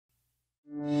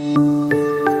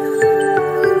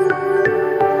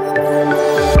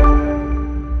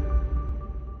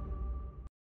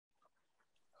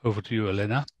over to you,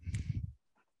 Elena.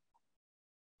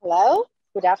 Hello,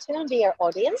 good afternoon, dear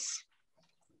audience.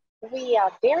 We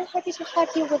are very happy to have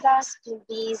you with us in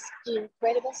this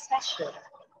incredible session.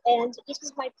 And it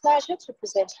is my pleasure to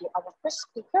present you our first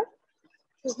speaker,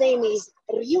 whose name is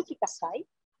Ryuki Kasai.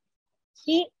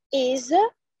 He is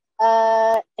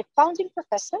a founding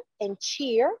professor and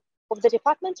chair of the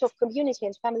Department of Community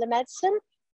and Family Medicine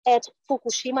at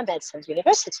Fukushima Medicine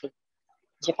University,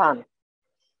 Japan.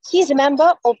 He is a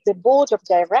member of the board of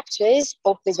directors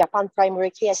of the Japan Primary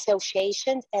Care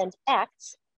Association and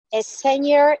acts as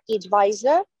senior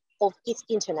advisor of its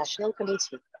international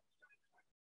committee.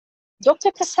 Dr.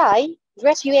 Kasai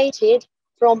graduated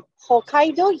from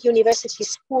Hokkaido University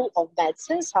School of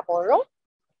Medicine, Sapporo,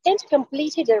 and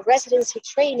completed a residency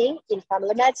training in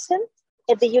family medicine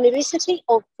at the University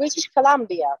of British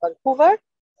Columbia, Vancouver,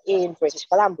 in British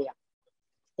Columbia,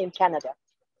 in Canada.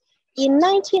 In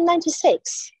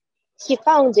 1996, he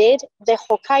founded the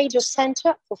Hokkaido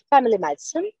Center for Family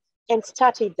Medicine and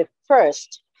started the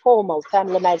first formal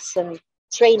family medicine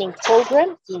training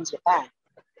program in Japan.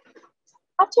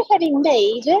 After having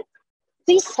made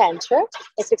this center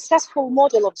a successful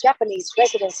model of Japanese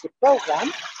residency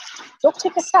program, Dr.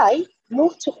 Kasai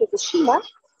moved to Fukushima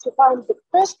to found the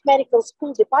first medical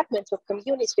school department of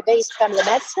community-based family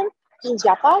medicine in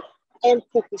Japan and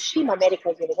Fukushima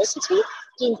Medical University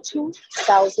in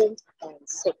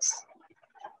 2006.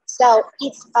 So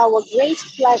it's our great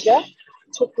pleasure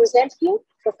to present you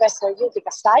Professor Ryuki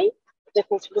Kasai, the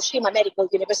Fukushima Medical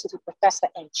University professor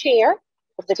and chair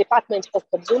of the Department of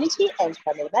Community and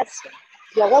Family Medicine.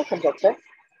 You are welcome, Doctor.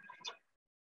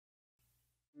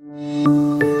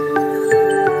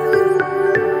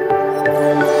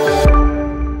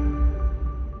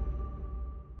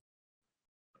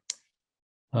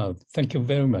 Thank you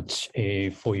very much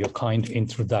for your kind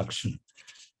introduction.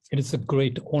 It is a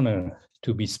great honor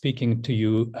to be speaking to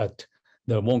you at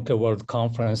the WONCA World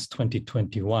Conference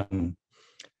 2021.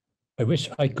 I wish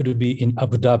I could be in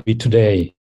Abu Dhabi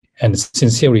today and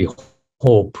sincerely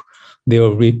hope there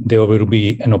will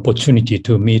be an opportunity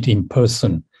to meet in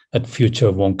person at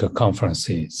future WONCA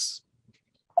conferences.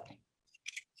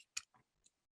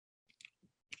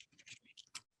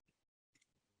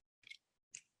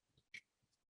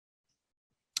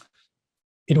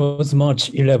 It was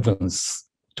March 11th,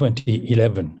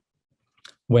 2011,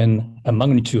 when a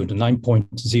magnitude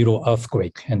 9.0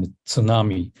 earthquake and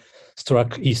tsunami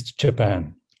struck East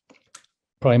Japan,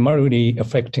 primarily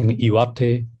affecting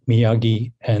Iwate,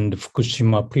 Miyagi, and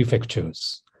Fukushima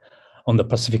prefectures on the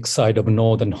Pacific side of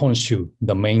northern Honshu,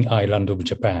 the main island of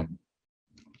Japan.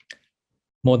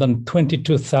 More than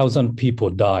 22,000 people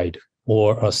died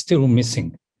or are still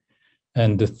missing,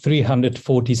 and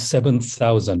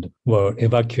 347,000 were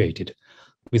evacuated,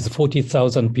 with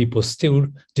 40,000 people still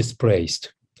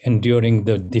displaced, enduring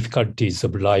the difficulties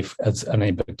of life as an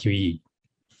evacuee.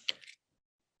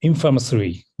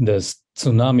 Infamously, the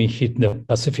tsunami hit the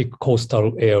Pacific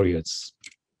coastal areas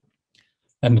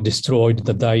and destroyed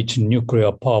the Daiichi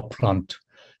nuclear power plant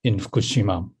in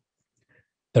Fukushima.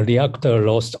 The reactor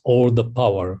lost all the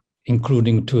power,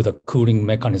 including to the cooling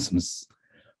mechanisms,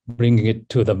 bringing it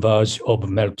to the verge of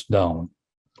meltdown.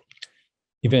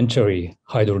 Eventually,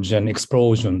 hydrogen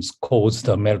explosions caused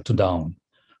the meltdown,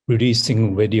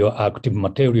 releasing radioactive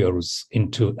materials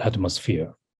into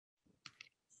atmosphere.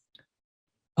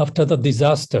 After the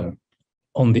disaster,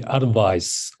 on the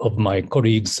advice of my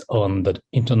colleagues on the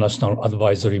International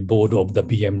Advisory Board of the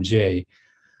BMJ,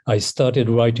 I started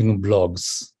writing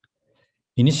blogs.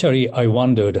 Initially, I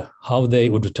wondered how they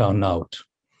would turn out,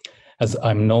 as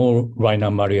I'm no Rainer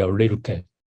Maria Rilke,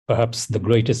 perhaps the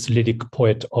greatest lyric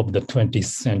poet of the 20th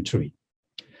century.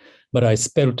 But I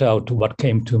spelled out what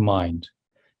came to mind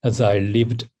as I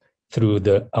lived through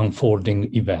the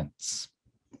unfolding events.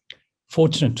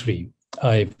 Fortunately,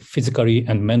 I physically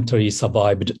and mentally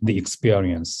survived the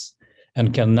experience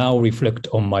and can now reflect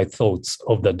on my thoughts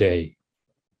of the day.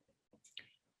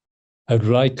 I'd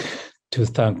like to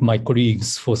thank my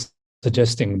colleagues for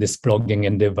suggesting this blogging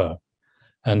endeavor,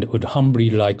 and would humbly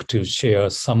like to share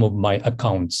some of my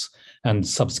accounts and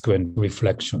subsequent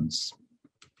reflections.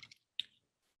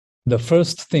 The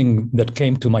first thing that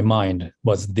came to my mind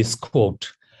was this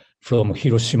quote from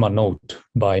Hiroshima Note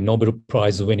by Nobel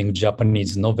Prize-winning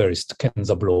Japanese novelist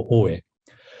Kenzaburo Oe,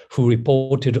 who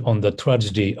reported on the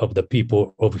tragedy of the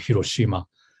people of Hiroshima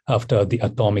after the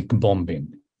atomic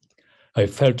bombing. I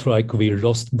felt like we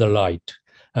lost the light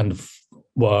and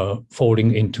were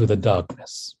falling into the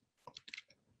darkness.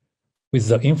 With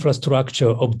the infrastructure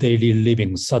of daily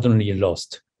living suddenly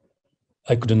lost,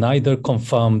 I could neither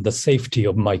confirm the safety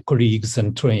of my colleagues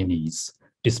and trainees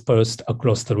dispersed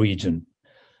across the region,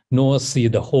 nor see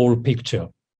the whole picture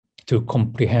to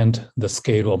comprehend the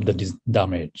scale of the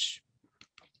damage.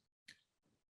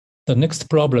 The next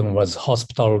problem was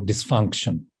hospital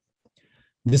dysfunction.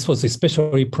 This was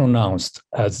especially pronounced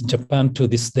as Japan to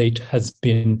this date has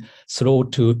been slow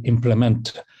to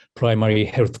implement primary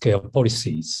healthcare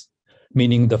policies,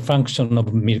 meaning the function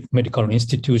of medical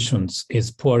institutions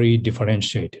is poorly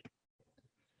differentiated.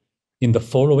 In the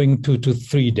following 2 to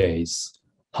 3 days,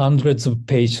 hundreds of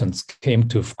patients came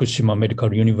to Fukushima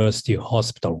Medical University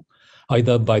Hospital,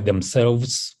 either by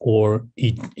themselves or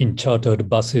in chartered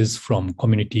buses from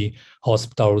community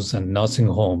hospitals and nursing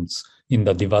homes in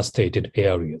the devastated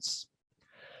areas.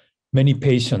 Many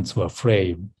patients were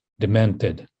frail,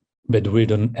 demented,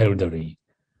 bedridden elderly,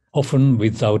 often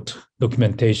without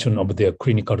documentation of their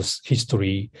clinical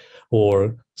history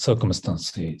or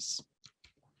circumstances.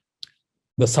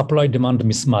 The supply-demand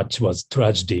mismatch was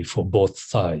tragedy for both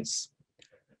sides.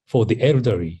 For the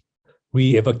elderly,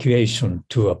 re-evacuation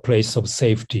to a place of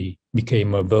safety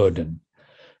became a burden,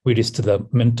 whilst the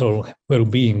mental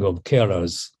well-being of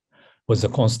carers was a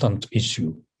constant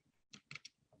issue.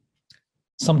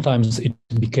 Sometimes it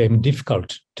became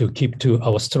difficult to keep to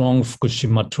our strong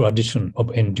Fukushima tradition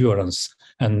of endurance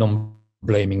and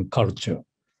non-blaming culture.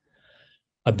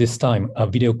 At this time, a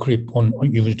video clip on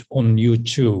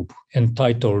YouTube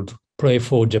entitled "Pray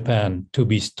for Japan to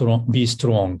be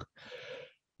strong"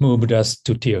 moved us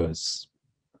to tears.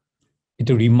 It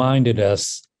reminded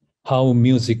us how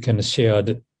music and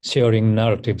sharing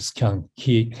narratives can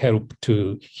help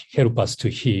us to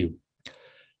heal.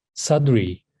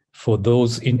 Sadly, for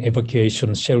those in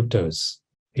evacuation shelters,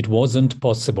 it wasn't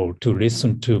possible to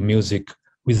listen to music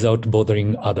without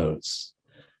bothering others.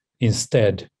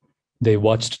 Instead, they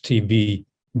watched TV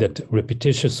that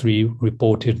repetitiously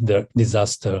reported the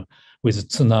disaster with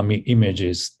tsunami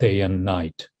images day and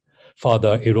night,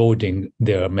 further eroding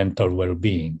their mental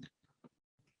well-being.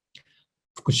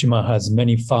 Fukushima has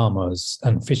many farmers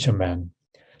and fishermen,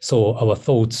 so our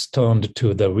thoughts turned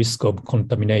to the risk of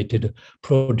contaminated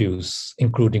produce,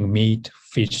 including meat,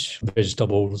 fish,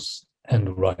 vegetables,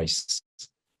 and rice.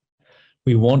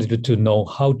 We wanted to know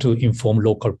how to inform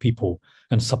local people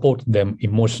and support them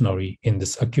emotionally in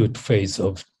this acute phase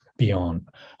of beyond,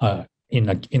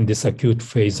 in this acute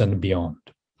phase and beyond.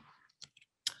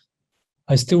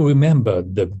 I still remember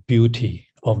the beauty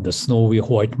of the snowy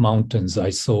white mountains I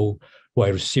saw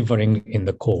while shivering in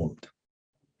the cold.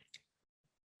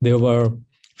 There were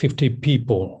 50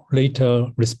 people, later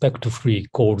respectively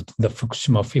called the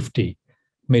Fukushima 50,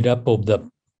 made up of the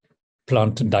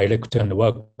plant director and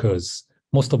workers,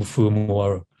 most of whom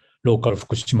were local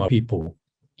Fukushima people.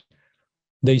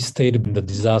 They stayed in the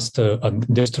disaster and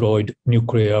destroyed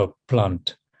nuclear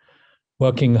plant,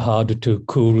 working hard to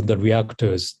cool the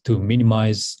reactors to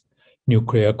minimize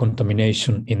nuclear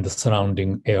contamination in the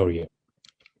surrounding area.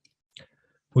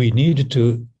 We needed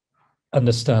to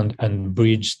understand and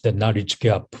bridge the knowledge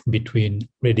gap between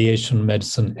radiation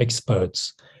medicine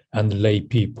experts and lay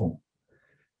people,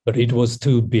 but it was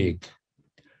too big.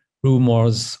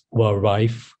 Rumors were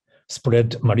rife,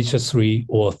 spread maliciously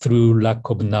or through lack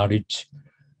of knowledge,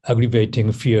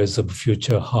 aggravating fears of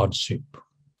future hardship.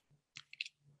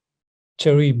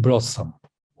 Cherry blossom,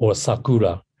 or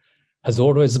sakura, has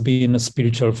always been a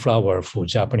spiritual flower for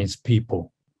Japanese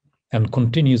people and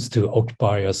continues to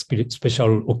occupy a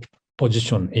special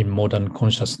position in modern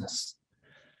consciousness.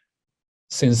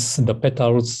 Since the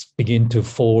petals begin to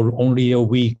fall only a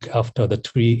week after the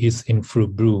tree is in full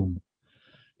bloom,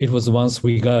 it was once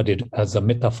regarded as a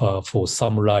metaphor for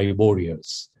samurai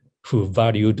warriors who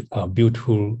valued a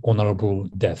beautiful, honorable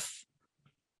death.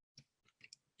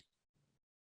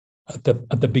 At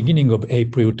the beginning of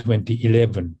April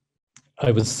 2011,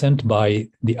 I was sent by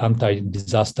the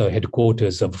anti-disaster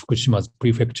headquarters of Fukushima's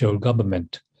prefectural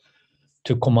government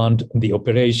to command the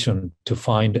operation to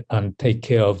find and take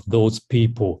care of those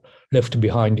people left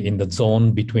behind in the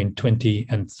zone between 20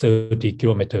 and 30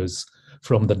 kilometers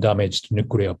from the damaged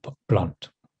nuclear plant.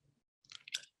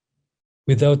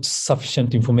 Without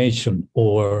sufficient information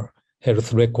or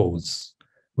health records,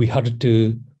 we had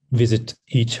to visit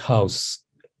each house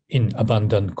in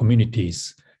abandoned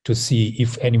communities to see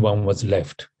if anyone was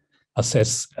left,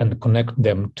 assess and connect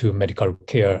them to medical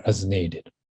care as needed.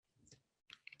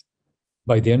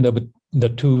 By the end of the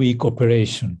 2-week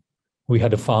operation, we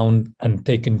had found and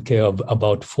taken care of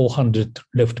about 400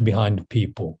 left behind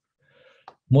people,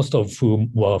 most of whom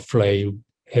were frail,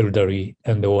 elderly,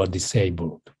 and or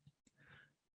disabled.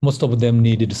 Most of them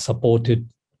needed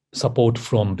support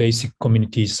from basic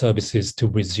community services to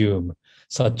resume,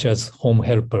 such as home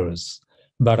helpers,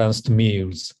 balanced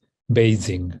meals,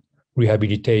 bathing,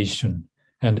 rehabilitation,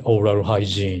 and oral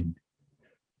hygiene.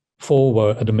 4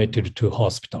 were admitted to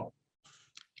hospital.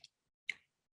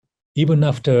 Even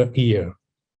after a year,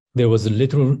 there was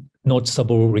little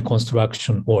noticeable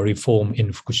reconstruction or reform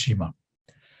in Fukushima,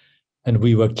 and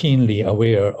we were keenly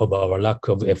aware of our lack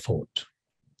of effort.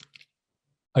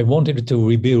 I wanted to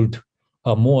rebuild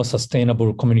a more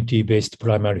sustainable community-based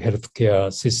primary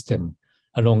healthcare system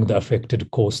along the affected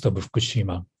coast of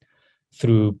Fukushima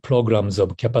through programs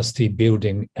of capacity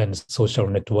building and social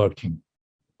networking.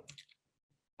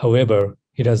 However,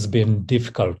 it has been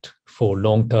difficult for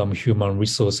long-term human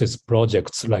resources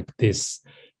projects like this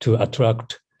to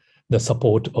attract the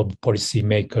support of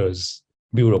policymakers,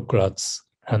 bureaucrats,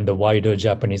 and the wider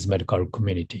Japanese medical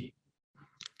community.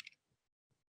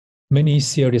 Many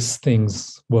serious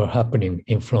things were happening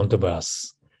in front of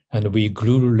us, and we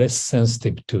grew less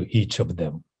sensitive to each of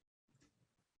them.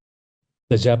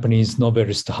 The Japanese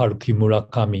novelist Haruki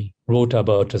Murakami wrote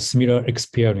about a similar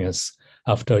experience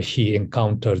after he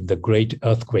encountered the great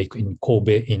earthquake in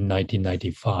Kobe in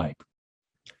 1995.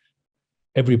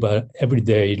 Every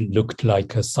day looked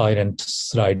like a silent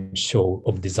slideshow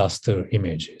of disaster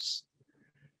images.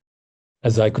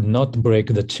 As I could not break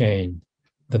the chain,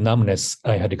 the numbness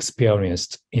I had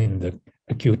experienced in the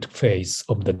acute phase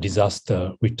of the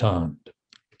disaster returned.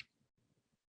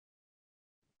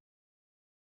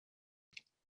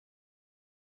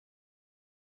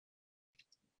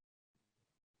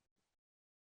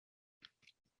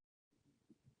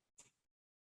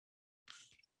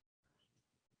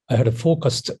 I had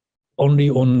focused only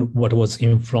on what was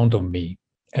in front of me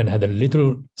and had a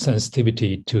little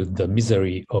sensitivity to the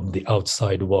misery of the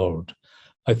outside world.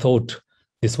 I thought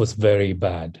this was very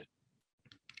bad.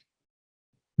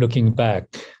 Looking back,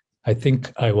 I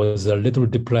think I was a little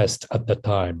depressed at the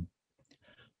time.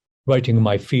 Writing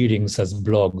my feelings as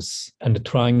blogs and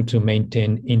trying to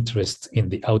maintain interest in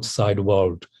the outside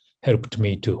world helped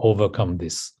me to overcome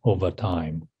this over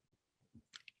time.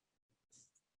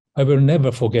 I will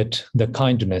never forget the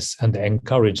kindness and the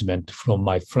encouragement from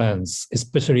my friends,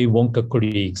 especially WONCA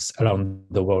colleagues around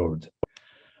the world.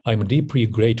 I'm deeply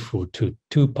grateful to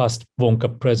 2 past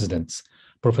WONCA presidents,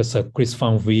 Professor Chris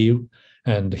Van Wiel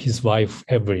and his wife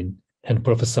Evelyn, and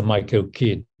Professor Michael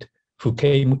Kidd, who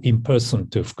came in person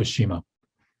to Fukushima.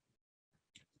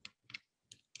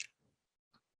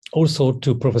 Also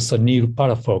to Professor Neil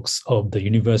Palafox of the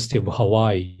University of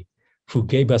Hawaii, who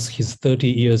gave us his 30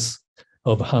 years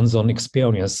of hands-on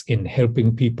experience in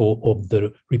helping people of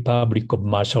the Republic of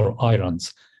Marshall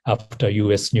Islands after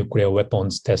US nuclear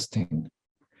weapons testing.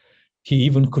 He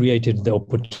even created the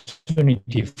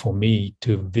opportunity for me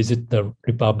to visit the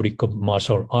Republic of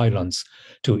Marshall Islands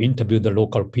to interview the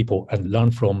local people and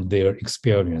learn from their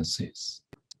experiences.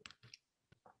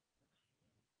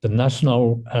 The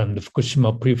national and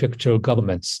Fukushima prefectural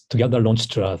governments together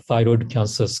launched a thyroid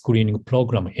cancer screening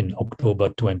program in October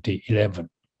 2011,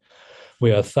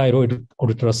 where thyroid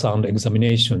ultrasound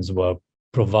examinations were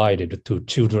provided to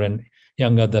children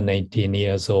younger than 18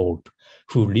 years old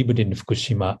who lived in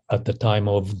Fukushima at the time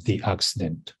of the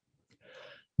accident.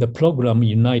 The program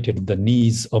united the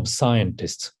needs of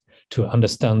scientists to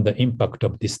understand the impact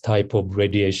of this type of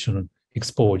radiation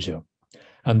exposure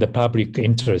and the public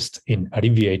interest in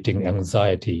alleviating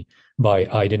anxiety by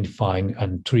identifying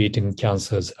and treating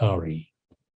cancers early.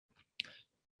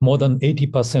 More than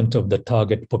 80% of the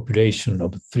target population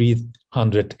of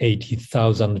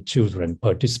 380,000 children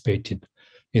participated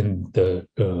in the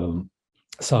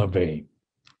survey.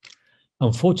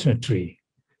 Unfortunately,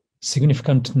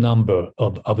 significant number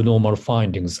of abnormal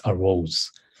findings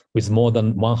arose, with more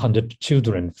than 100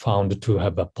 children found to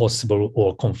have a possible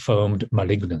or confirmed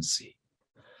malignancy.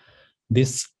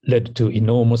 This led to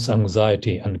enormous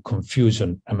anxiety and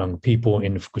confusion among people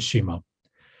in Fukushima,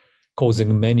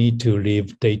 causing many to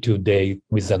live day to day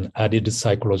with an added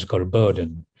psychological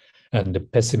burden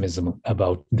and pessimism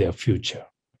about their future.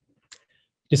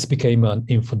 This became an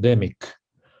epidemic,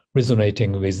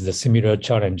 resonating with the similar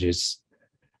challenges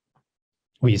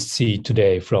we see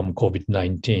today from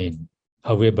COVID-19.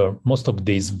 However, most of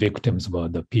these victims were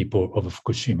the people of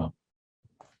Fukushima.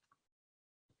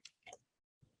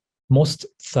 Most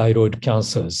thyroid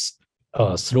cancers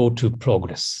are slow to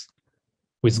progress,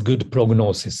 with good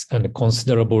prognosis and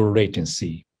considerable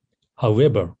latency.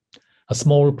 However, a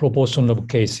small proportion of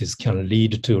cases can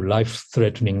lead to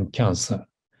life-threatening cancer.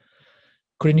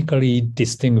 Clinically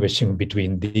distinguishing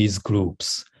between these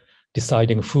groups,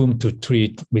 deciding whom to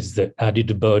treat with the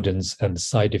added burdens and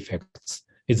side effects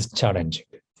is challenging.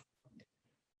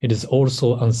 It is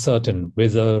also uncertain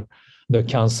whether the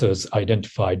cancers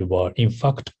identified were in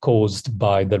fact caused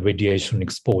by the radiation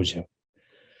exposure,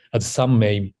 as some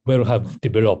may well have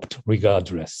developed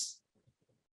regardless.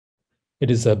 It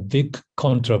is a big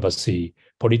controversy,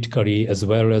 politically as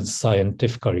well as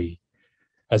scientifically,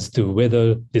 as to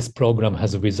whether this program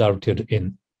has resulted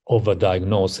in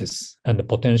overdiagnosis and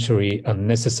potentially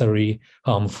unnecessary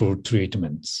harmful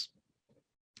treatments.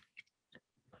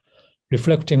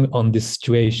 Reflecting on this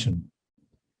situation,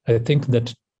 I think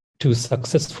that to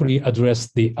successfully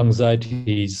address the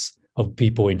anxieties of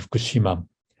people in Fukushima,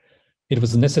 it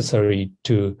was necessary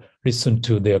to listen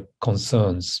to their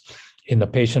concerns in a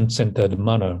patient-centered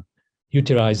manner,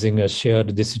 utilizing a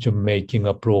shared decision-making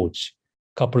approach,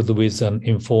 coupled with an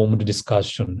informed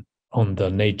discussion on the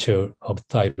nature of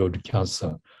thyroid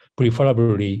cancer,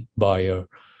 preferably by a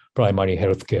primary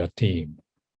healthcare team.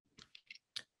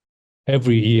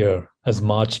 Every year, as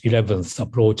March 11th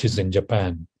approaches in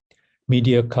Japan,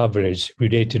 media coverage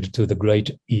related to the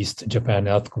Great East Japan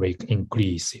earthquake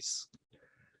increases.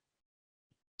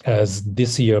 As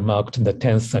this year marked the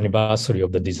 10th anniversary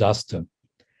of the disaster,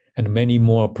 and many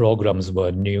more programs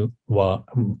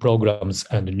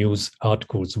and news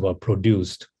articles were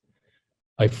produced,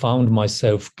 I found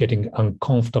myself getting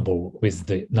uncomfortable with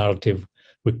the narrative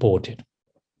reported.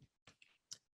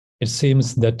 It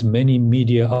seems that many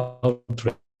media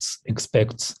outlets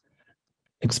expect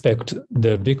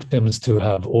the victims to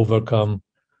have overcome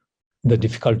the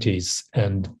difficulties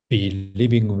and be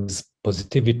living with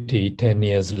positivity 10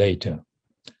 years later.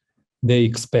 They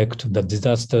expect the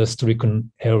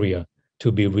disaster-stricken area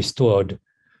to be restored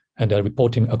and are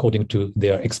reporting according to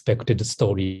their expected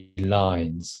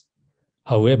storylines.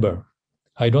 However,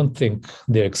 I don't think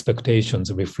their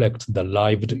expectations reflect the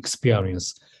lived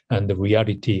experience and the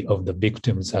reality of the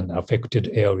victims and affected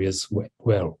areas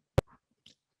well.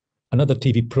 Another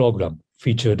TV program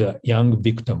featured a young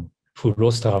victim who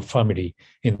lost her family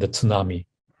in the tsunami.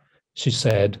 She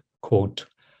said, quote,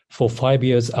 "For 5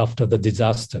 years after the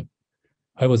disaster,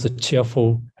 I was a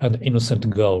cheerful and innocent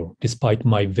girl despite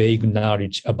my vague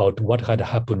knowledge about what had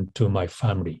happened to my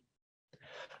family.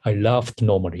 I laughed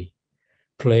normally,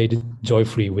 played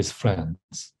joyfully with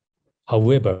friends.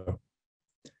 However,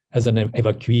 as an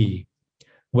evacuee,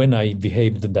 when I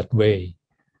behaved that way,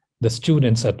 the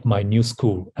students at my new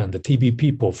school and the TV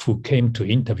people who came to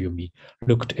interview me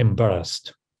looked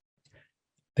embarrassed.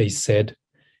 They said,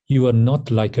 'You are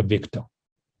not like a victim.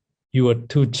 You are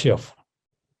too cheerful.'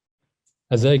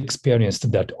 As I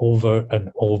experienced that over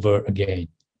and over again,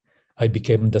 I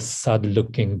became the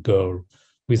sad-looking girl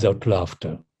without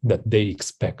laughter that they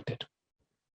expected."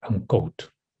 Unquote.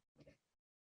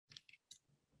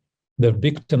 The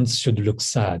victims should look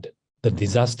sad. The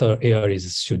disaster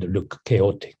areas should look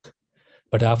chaotic.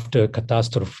 But after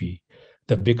catastrophe,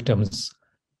 the victims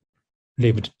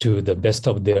lived to the best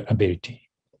of their ability.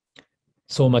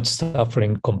 So much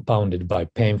suffering compounded by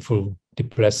painful,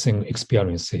 depressing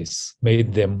experiences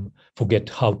made them forget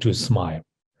how to smile.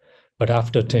 But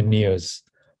after 10 years,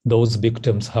 those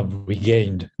victims have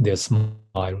regained their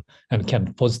smile and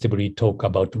can positively talk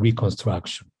about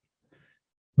reconstruction.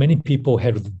 Many people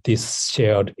have this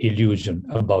shared illusion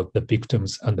about the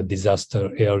victims and the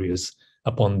disaster areas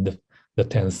upon the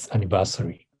 10th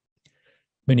anniversary.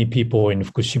 Many people in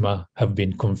Fukushima have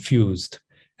been confused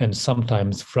and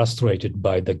sometimes frustrated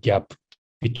by the gap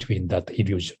between that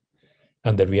illusion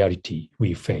and the reality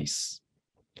we face.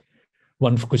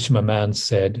 One Fukushima man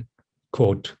said,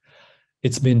 quote,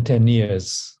 "It's been 10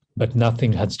 years, but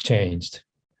nothing has changed.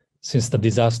 Since the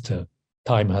disaster,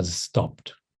 time has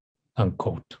stopped."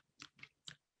 Unquote.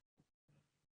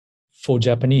 For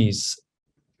Japanese,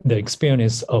 the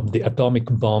experience of the atomic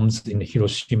bombs in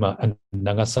Hiroshima and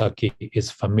Nagasaki is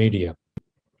familiar.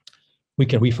 We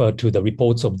can refer to the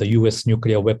reports of the US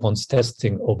nuclear weapons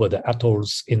testing over the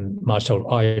atolls in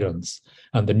Marshall Islands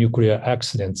and the nuclear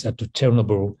accidents at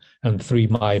Chernobyl and 3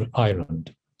 Mile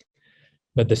Island.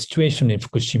 But the situation in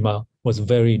Fukushima was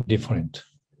very different.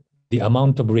 The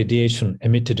amount of radiation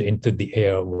emitted into the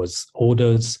air was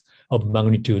orders of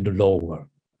magnitude lower.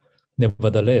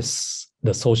 Nevertheless,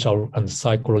 the social and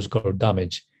psychological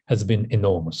damage has been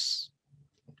enormous.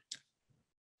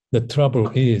 The trouble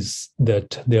is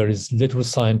that there is little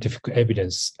scientific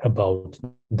evidence about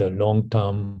the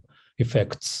long-term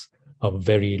effects of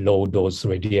very low-dose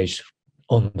radiation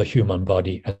on the human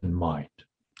body and mind.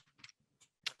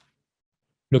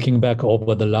 Looking back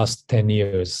over the last 10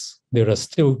 years, there are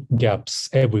still gaps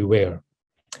everywhere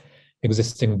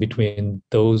existing between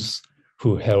those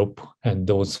who help and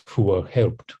those who are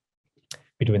helped,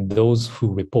 between those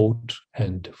who report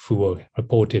and who are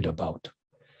reported about,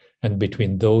 and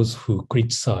between those who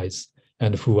criticize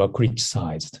and who are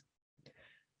criticized.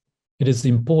 It is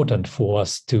important for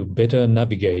us to better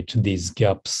navigate these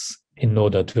gaps in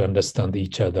order to understand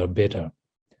each other better.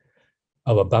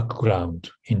 Our background,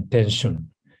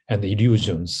 intention, and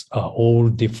illusions are all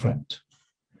different.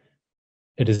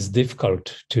 It is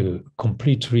difficult to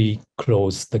completely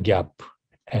close the gap,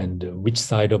 and which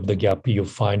side of the gap you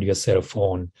find yourself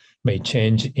on may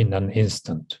change in an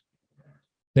instant.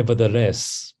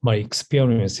 Nevertheless, my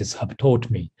experiences have taught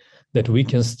me that we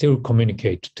can still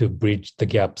communicate to bridge the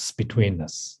gaps between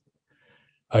us.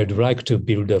 I'd like to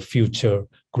build a future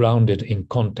grounded in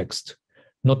context,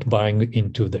 not buying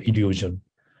into the illusion,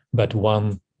 but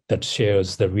one that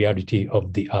shares the reality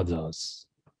of the others.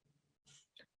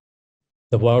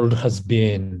 The world has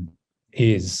been,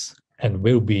 is, and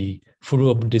will be full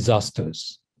of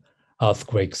disasters,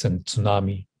 earthquakes and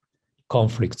tsunami,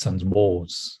 conflicts and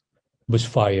wars,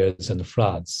 bushfires and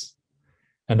floods,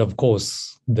 and of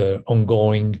course, the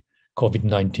ongoing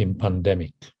COVID-19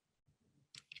 pandemic.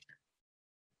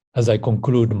 As I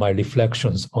conclude my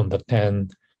reflections on the 10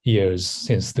 years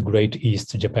since the Great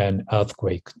East Japan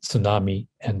earthquake, tsunami,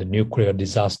 and the nuclear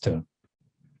disaster,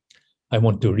 I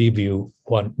want to leave you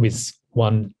with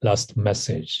one last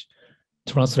message,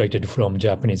 translated from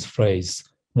Japanese phrase,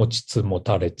 mochitsu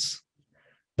motaretsu.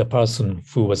 The person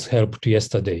who was helped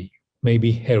yesterday may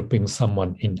be helping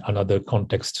someone in another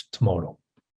context tomorrow.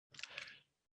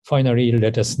 Finally,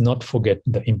 let us not forget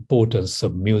the importance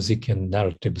of music and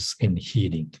narratives in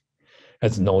healing,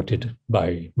 as noted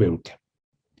by Wilke.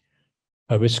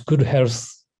 I wish good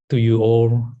health to you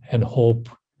all and hope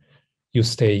you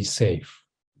stay safe.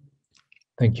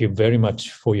 Thank you very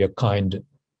much for your kind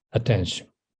attention.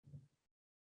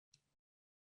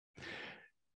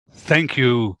 Thank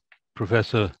you,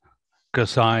 Professor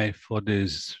Kasai, for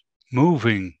this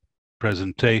moving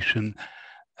presentation.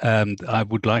 And I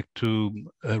would like to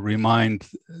remind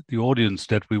the audience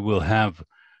that we will have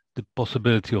the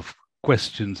possibility of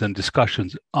questions and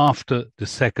discussions after the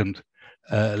second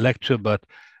lecture. But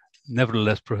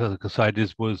nevertheless, Professor Kasai,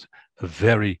 this was a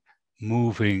very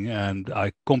moving, and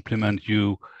I compliment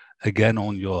you again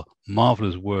on your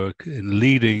marvelous work in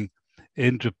leading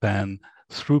in Japan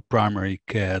through primary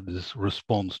care this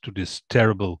response to this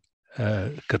terrible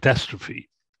catastrophe.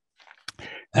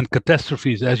 And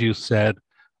catastrophes, as you said,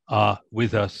 are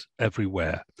with us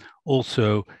everywhere,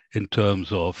 also in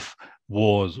terms of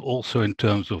wars, also in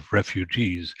terms of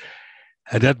refugees.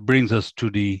 And that brings us to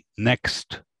the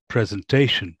next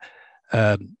presentation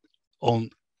on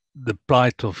the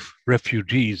plight of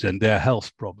refugees and their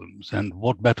health problems, and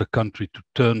what better country to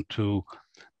turn to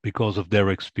because of their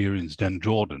experience than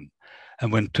Jordan.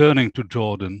 And when turning to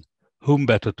Jordan, whom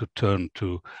better to turn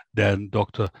to than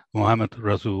Dr. Mohammed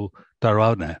Rasul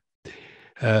Taraweh.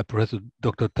 Professor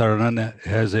Dr. Taraweh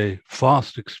has a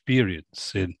vast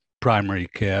experience in primary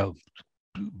care,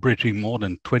 bridging more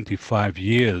than 25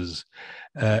 years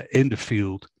in the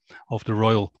field of the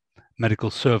Royal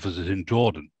Medical Services in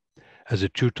Jordan, as a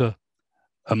tutor,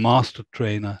 a master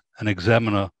trainer, an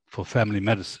examiner for family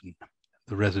medicine,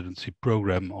 the residency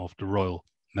program of the Royal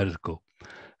Medical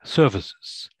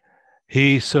Services.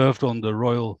 He served on the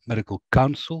Royal Medical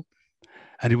Council,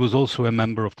 and he was also a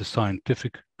member of the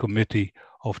scientific committee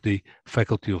of the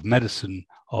Faculty of Medicine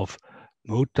of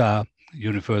Mouta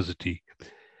University.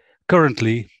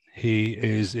 Currently, he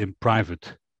is in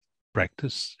private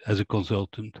practice as a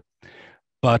consultant,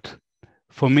 but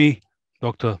for me,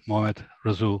 Dr. Mohammed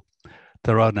Rasul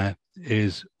Taraweh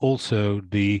is also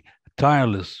the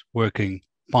tireless working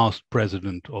past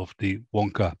president of the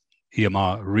WONCA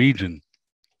EMR region.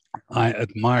 I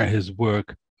admire his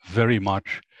work very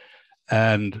much,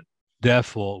 and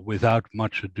therefore, without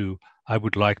much ado, I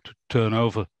would like to turn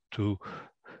over to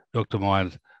Dr.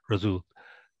 Mohammed Rasul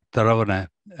Taraweh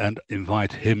and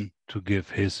invite him to give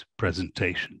his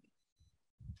presentation.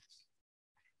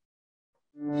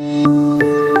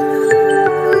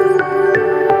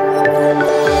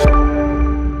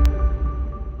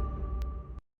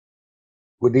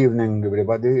 Good evening,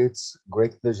 everybody. It's a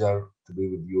great pleasure to be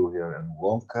with you here in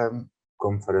WONCA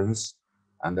conference,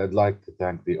 and I'd like to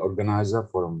thank the organizer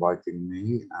for inviting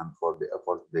me and for the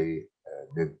effort they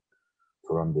did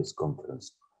to run this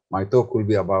conference. My talk will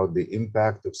be about the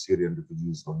impact of Syrian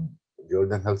refugees on the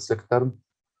Jordan health sector,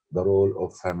 the role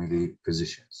of family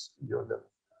physicians in Jordan.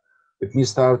 Let me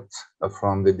start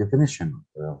from the definition.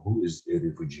 Who is a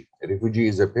refugee? A refugee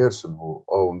is a person who,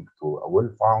 owing to a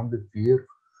well-founded fear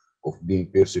of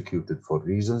being persecuted for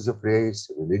reasons of race,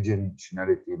 religion,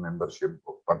 nationality, membership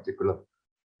of particular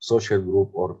social group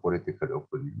or political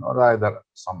opinion, or either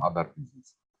some other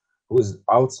reasons, who is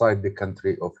outside the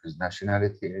country of his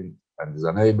nationality and is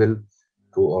unable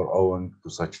to, or owing to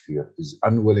such fear, is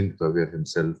unwilling to avail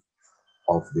himself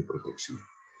of the protection.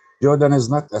 Jordan is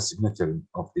not a signatory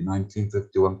of the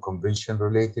 1951 Convention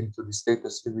relating to the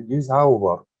status of refugees.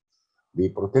 However, the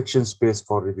protection space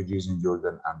for refugees in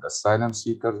Jordan and asylum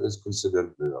seekers is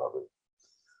considered vulnerable.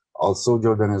 Also,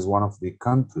 Jordan is one of the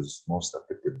countries most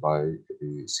affected by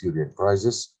the Syrian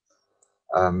crisis,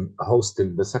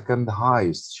 hosting the second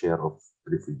highest share of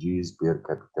refugees per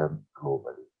capita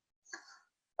globally.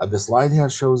 The slide here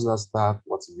shows us that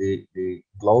what's the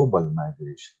global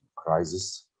migration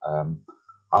crisis.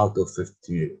 Out of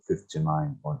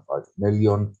 59.5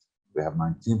 million, we have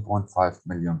 19.5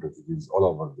 million refugees all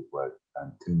over the world,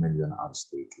 and 10 million are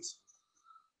stateless.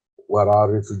 Where are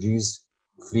refugees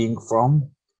fleeing from?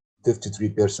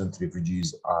 53%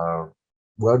 refugees are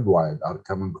worldwide are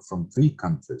coming from three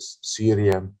countries: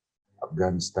 Syria,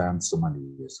 Afghanistan,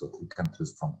 Somalia. So three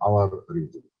countries from our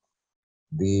region.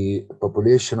 The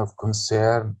population of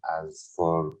concern as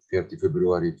for 30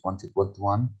 February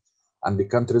 2021 and the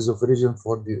countries of origin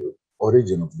for the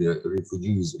origin of the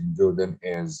refugees in Jordan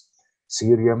is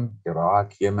Syria,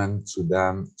 Iraq, Yemen,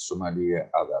 Sudan, Somalia,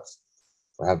 others.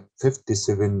 We have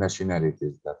 57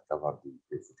 nationalities that cover the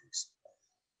refugees.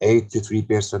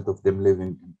 83% of them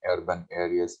living in urban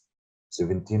areas,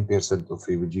 17% of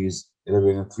refugees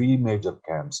living in three major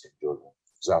camps in Jordan: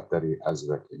 Zaatari,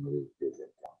 Azraq, and Riyadh.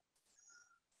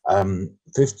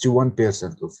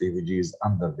 51% of refugees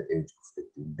under the age of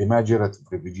 15. The majority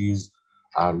of refugees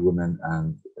are women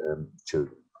and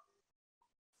children.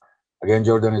 Again,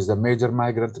 Jordan is a major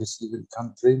migrant receiving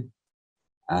country,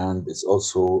 and it's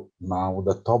also now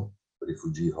the top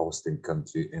refugee hosting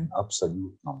country in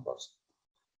absolute numbers,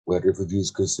 where refugees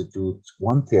constitute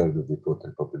 1/3 of the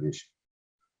total population,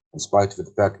 in spite of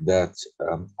the fact that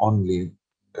only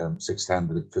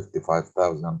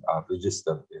 655,000 are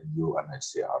registered in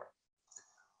UNHCR.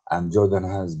 And Jordan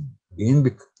has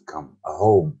become a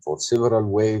home for several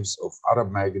waves of Arab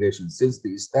migration since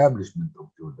the establishment of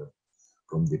Jordan,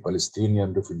 from the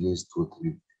Palestinian refugees to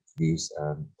refugees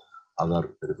and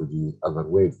other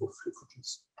wave of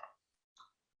refugees.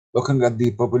 Looking at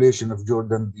the population of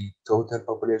Jordan, the total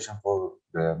population for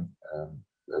the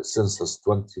census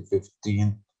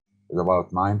 2015 is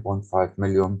about 9.5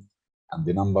 million, and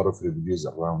the number of refugees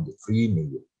around 3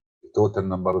 million. The total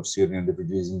number of Syrian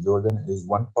refugees in Jordan is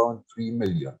 1.3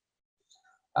 million.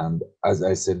 And as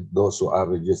I said, those who are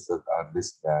registered are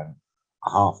less than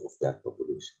half of that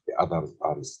population. The others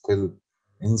are still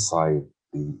inside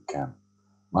the camp.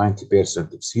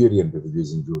 90% of Syrian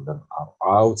refugees in Jordan are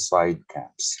outside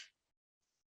camps.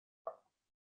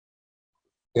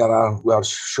 We are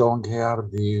showing here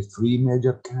the three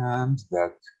major camps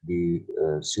that the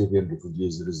Syrian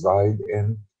refugees reside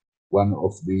in. One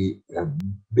of the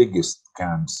biggest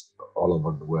camps all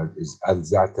over the world is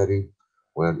Al-Zaatari,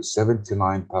 where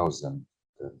 79,000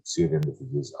 Syrian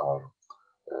refugees are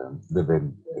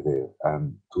living there,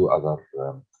 and two other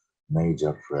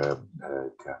major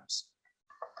camps.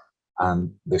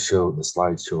 And the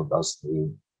slide showed us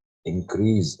the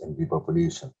increase in the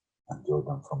population in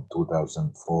Jordan from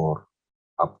 2004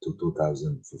 up to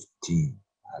 2015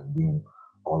 had been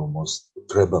almost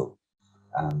triple.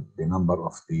 And the number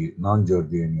of the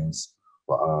non-Jordanians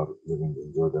who are living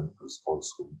in Jordan is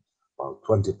also about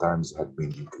 20 times had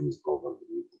been increased over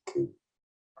the decade.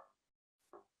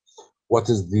 What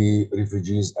is the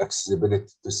refugees'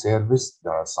 accessibility to service?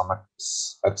 There are some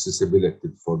accessibility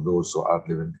for those who are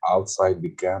living outside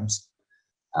the camps.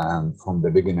 And from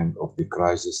the beginning of the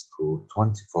crisis to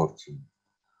 2014,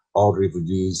 all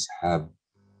refugees have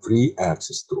free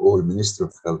access to all Ministry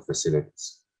of Health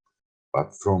facilities.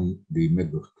 But from the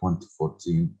mid of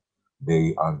 2014,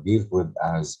 they are dealt with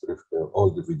as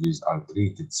all refugees are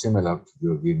treated similar to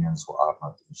Jordanians who are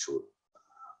not insured.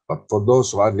 But for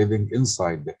those who are living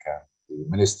inside the camp, the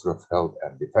Ministry of Health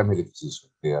and the family physician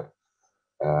there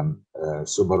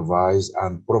supervise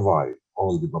and provide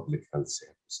all the public health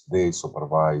services. They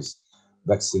supervise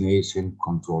vaccination,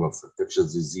 control of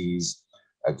infectious disease,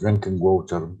 drinking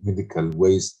water, medical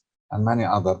waste, and many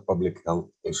other public health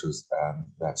issues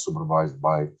that's supervised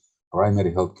by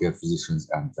primary healthcare physicians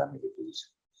and family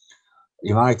physicians.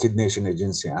 United Nations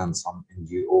Agency and some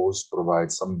NGOs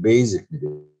provide some basic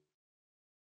medical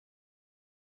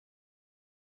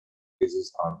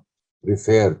cases are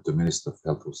referred to Ministry of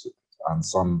Health hospitals and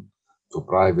some to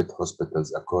private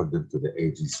hospitals according to the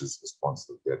agency's response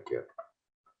to their care.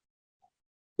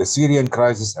 The Syrian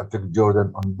crisis affects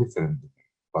Jordan on different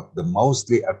domains, but the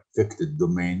mostly affected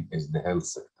domain is the health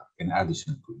sector, in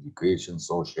addition to education,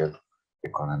 social,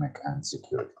 economic, and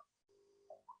security.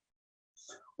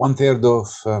 1/3 of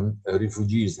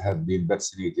refugees have been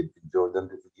vaccinated in Jordan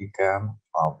refugee camp.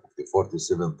 Of the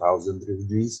 47,000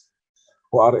 refugees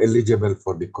who are eligible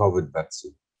for the COVID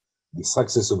vaccine, The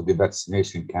success of the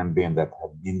vaccination campaign that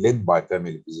had been led by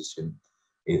family physicians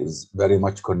is very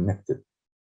much connected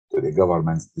to the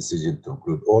government's decision to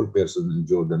include all persons in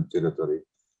Jordan territory,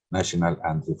 national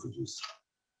and refugees.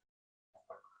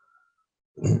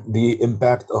 The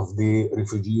impact of the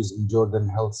refugees in Jordan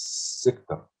health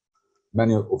sector.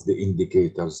 Many of the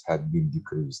indicators had been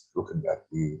decreased. Looking at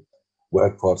the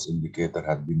workforce indicator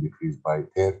had been decreased by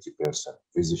 30%.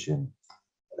 Physician,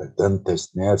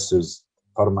 dentists, nurses,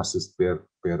 pharmacists per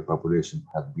population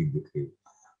had been decreased.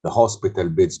 The hospital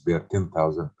beds per 10,000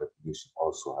 population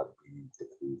also had been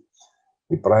decreased.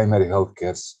 The primary health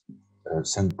care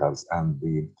centers and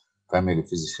the family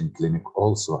physician clinic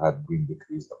also had been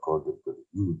decreased according to the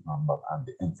huge number and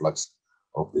the influx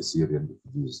of the Syrian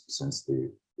refugees since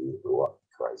the war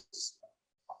crisis.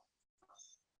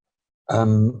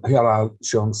 Here are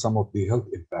shown some of the health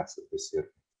impacts of this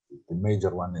year. The major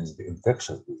one is the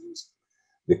infectious disease.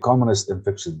 The commonest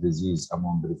infectious disease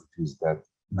among the refugees that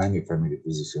many family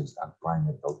physicians and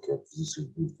primary healthcare physicians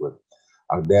deal with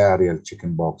are diarrheal,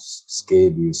 chickenpox,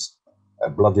 scabies,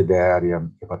 bloody diarrhea,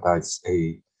 hepatitis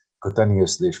A,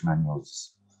 cutaneous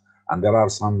leishmaniasis. And there are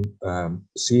some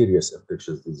serious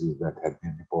infectious diseases that have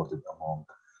been reported among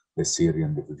the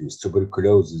Syrian refugees.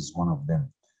 Tuberculosis is one of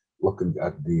them. Looking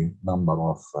at the number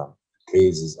of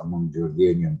cases among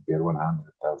Jordanian per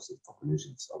 100,000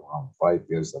 populations, around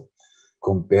 5%,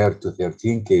 compared to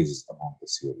 13 cases among the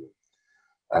Syrian.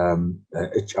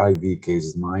 HIV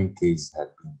cases, 9 cases had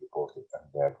been reported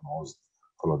and diagnosed,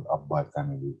 followed up by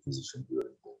family physician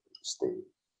during the stay.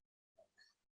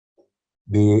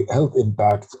 The health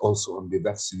impact also on the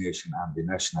vaccination and the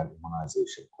national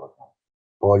immunization program.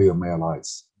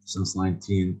 Poliomyelitis. Since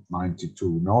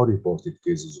 1992, no reported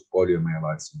cases of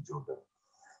poliomyelitis in Jordan.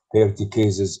 30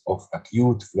 cases of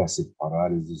acute flaccid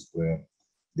paralysis were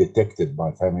detected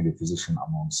by family physician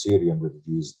among Syrian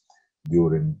refugees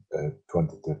during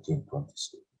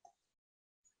 2013-2016.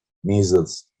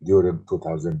 Measles during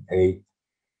 2008,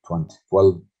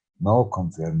 2012, no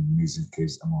confirmed measles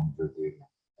case among Jordanian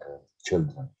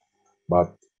children,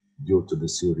 but due to the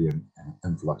Syrian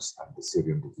influx and the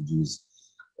Syrian refugees,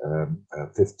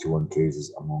 51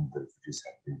 cases among the refugees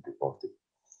have been reported.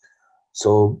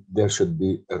 So there should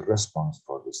be a response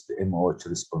for this. The MOH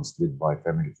response led by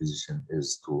family physician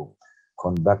is to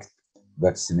conduct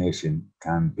vaccination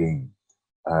campaign.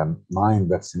 9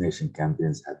 vaccination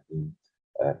campaigns have been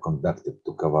conducted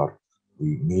to cover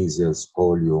the measles,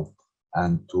 polio,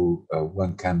 and to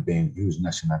one campaign, huge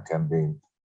national campaign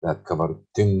that covered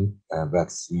 10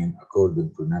 vaccines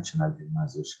according to national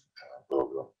immunization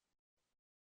program.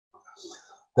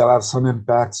 There are some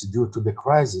impacts due to the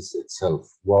crisis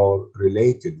itself,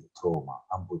 war-related trauma,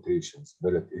 amputations,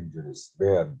 bullet injuries,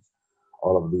 burns.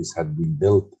 All of these had been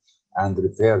built and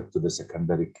referred to the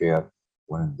secondary care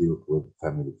when dealt with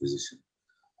family physician.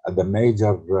 The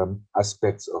major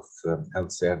aspects of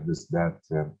health service that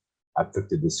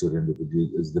affected the Syrian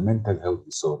refugees is the mental health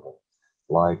disorder,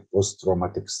 like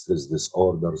post-traumatic stress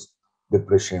disorders,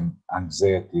 depression,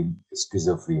 anxiety,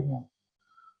 schizophrenia.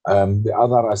 The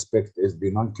other aspect is the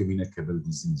non-communicable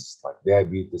diseases like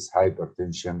diabetes,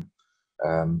 hypertension,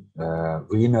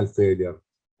 renal failure.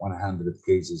 100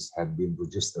 cases have been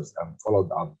registered and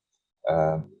followed up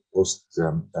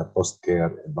post-care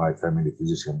by family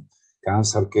physician.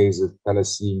 Cancer cases,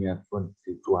 thalassemia,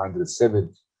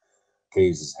 270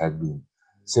 cases had been.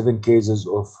 7 cases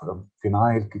of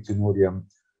phenylketonuria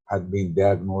had been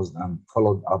diagnosed and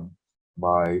followed up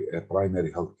by a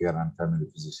primary healthcare and family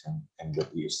physician in the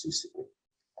PHCC.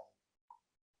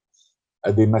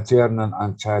 The maternal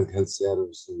and child health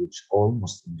service, which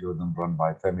almost in Jordan run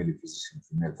by family physician,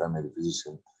 female family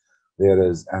physician, there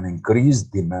is an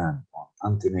increased demand on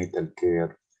antenatal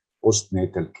care,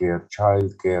 postnatal care,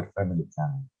 child care, family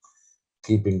planning,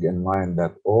 keeping in mind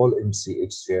that all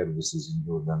MCH services in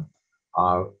Jordan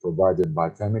are provided by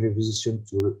family physician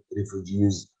to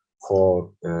refugees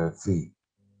for free.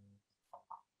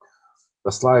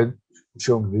 The slide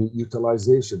showing the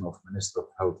utilization of Ministry of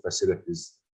Health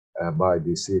facilities by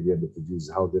the Syrian refugees,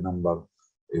 how the number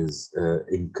is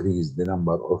increased, the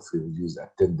number of refugees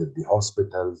attended the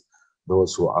hospitals,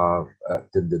 those who are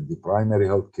attended the primary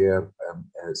health care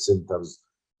centers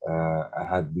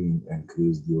had been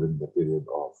increased during the period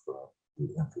of the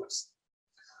influx.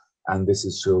 And this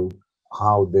is show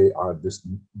how they are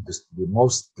the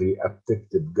mostly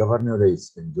affected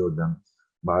governorates in Jordan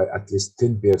by at least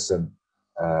 10%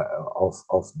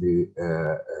 of the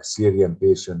Syrian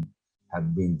patient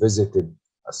had been visited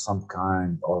as some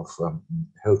kind of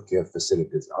healthcare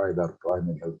facilities, either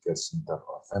primary healthcare center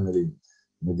or family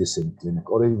medicine clinic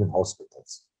or even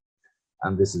hospitals.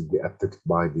 and this is the effect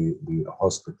by the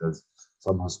hospitals.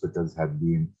 Some hospitals have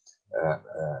been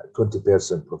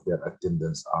 20% of their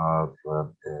attendants are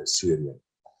Syrian.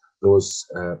 Those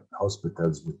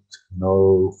hospitals which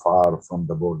no far from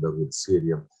the border with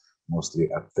Syria, mostly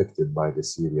affected by the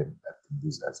Syrian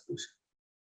attendees as patients.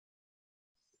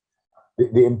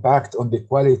 The impact on the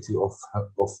quality of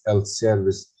health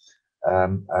service,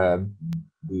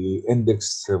 the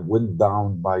index went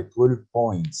down by 12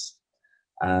 points,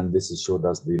 and this showed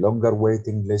us the longer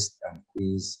waiting list and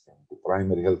increase in the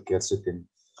primary healthcare setting,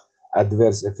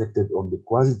 adverse affected on the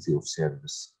quality of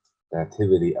service that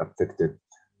heavily affected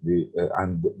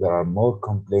and there are more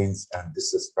complaints and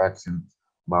dissatisfaction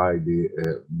by the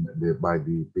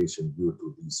patient due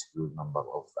to this huge number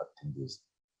of attendees.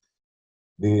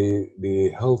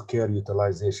 The healthcare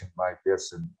utilization by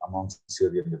person among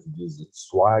Syrian refugees is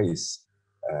twice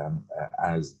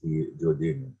as the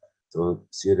Jordanian. So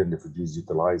Syrian refugees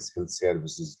utilize health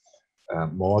services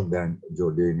more than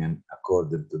Jordanian,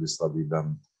 according to the study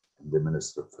done in the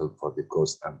Ministry of Health for the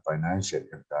cost and financial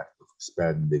impact of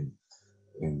expanding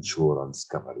insurance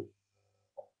coverage.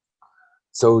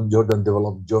 So Jordan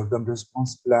developed Jordan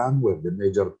Response Plan, where the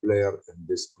major player in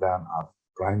this plan are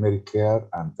primary care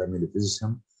and family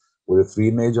physician, with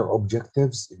three major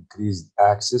objectives: increased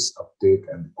access, uptake,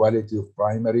 and quality of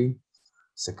primary,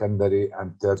 secondary,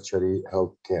 and tertiary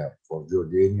health care for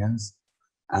Jordanians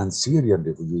and Syrian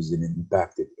refugees in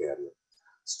impacted areas,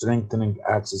 strengthening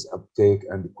access, uptake,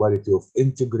 and quality of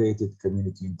integrated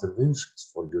community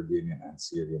interventions for Jordanian and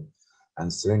Syrian,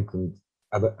 and strengthened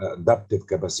adaptive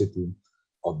capacity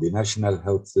of the national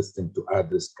health system to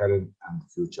address current and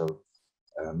future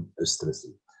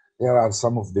stresses. Here are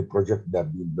some of the projects that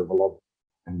have been developed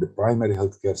in the primary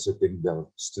healthcare setting. They're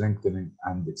strengthening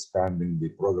and expanding the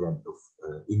program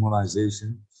of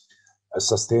immunization,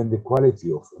 sustain the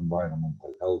quality of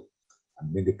environmental health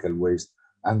and medical waste,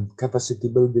 and capacity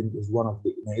building is one of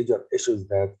the major issues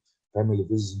that family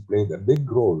physicians played a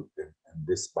big role in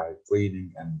this by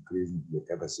training and increasing the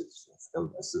capacities of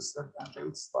health assistants and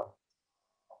health staff.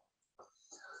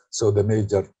 So the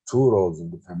major two roles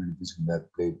in the family physician that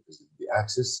played is the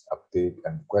access, uptake,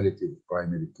 and quality of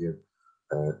primary care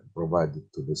provided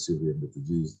to the Syrian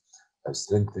refugees,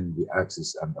 strengthening the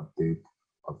access and uptake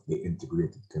of the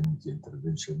integrated community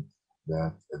intervention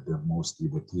that mostly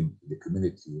the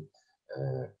community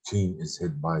team is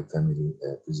headed by family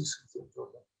physicians in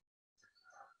Jordan.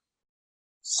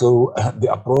 So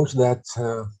the approach that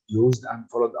used and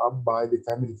followed up by the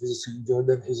family physician in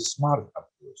Jordan is a smart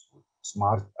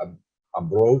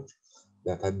approach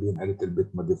that had been a little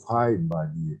bit modified by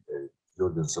the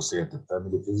Jordan Society of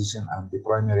Family Physicians and the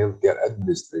Primary Healthcare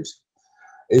Administration,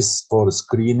 is for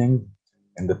screening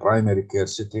in the primary care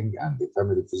setting and the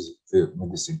family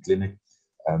medicine clinic.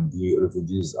 And the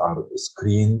refugees are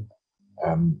screened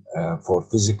for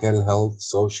physical health,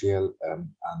 social, and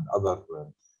other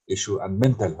issue, and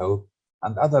mental health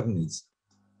and other needs.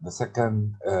 The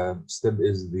second step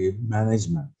is the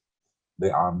management. They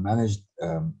are managed,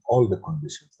 all the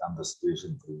conditions and the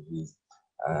situation for these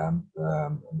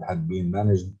had been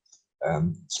managed,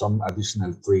 some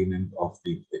additional training of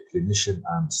the clinician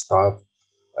and staff,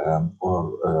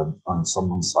 or on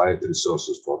some on-site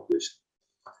resources for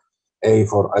patients.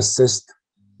 For assist,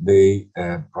 the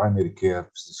primary care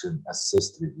physician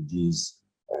assist refugees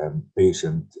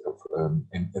patient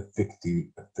in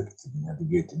effectively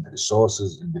navigating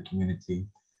resources in the community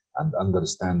and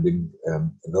understanding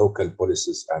local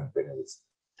policies and benefits.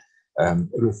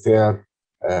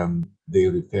 They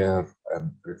refer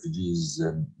refugees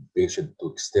patients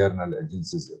to external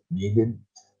agencies if needed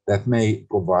that may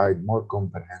provide more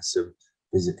comprehensive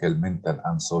physical, mental,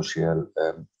 and social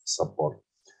support.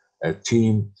 A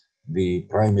team, the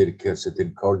primary care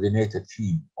setting, coordinated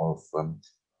team of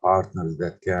partners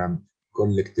that can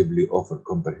collectively offer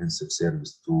comprehensive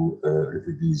service to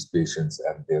refugees, patients,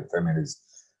 and their families,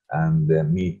 and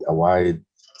meet a wide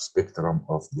spectrum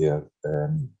of their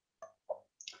needs.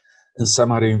 In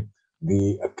summary,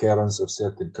 the occurrence of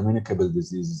certain communicable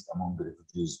diseases among the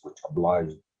refugees, which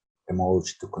oblige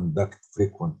MOH to conduct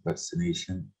frequent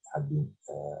vaccination, had been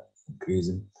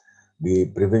increasing. The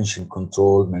prevention,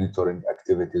 control, monitoring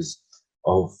activities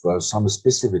of some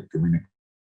specific community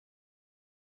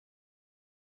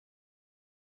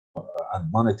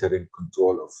and monitoring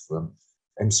control of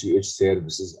MCH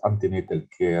services, antenatal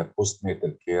care,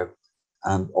 postnatal care,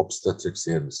 and obstetric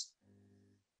service.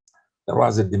 There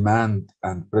was a demand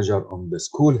and pressure on the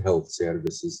school health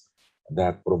services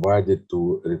that provided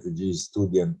to refugee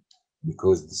students,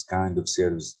 because this kind of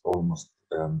service almost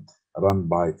run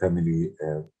by family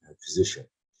physician.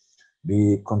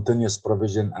 the continuous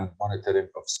provision and monitoring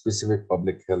of specific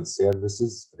public health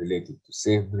services related to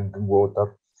safe drinking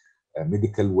water,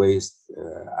 medical waste,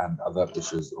 and other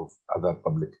issues of other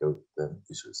public health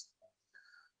issues.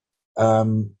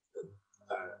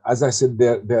 As I said,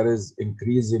 there is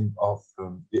increasing of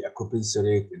the occupancy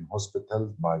rate in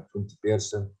hospitals by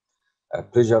 20%,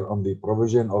 pressure on the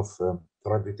provision of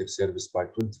therapeutic service by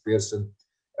 20%,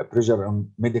 pressure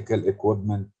on medical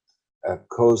equipment,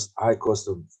 high cost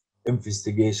of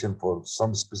investigation for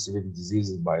some specific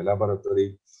diseases by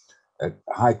laboratory,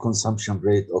 high consumption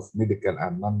rate of medical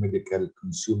and non-medical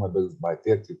consumables by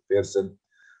 30%,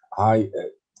 high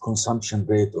consumption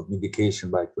rate of medication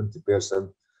by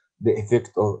 20%, the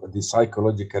effect of the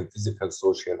psychological, physical,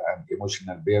 social, and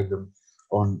emotional burden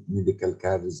on medical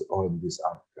carers on this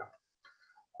area.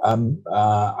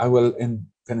 I will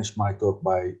finish my talk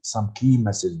by some key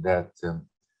message that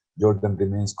Jordan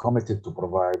remains committed to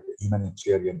provide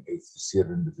humanitarian aid to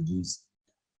Syrian refugees.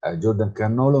 Jordan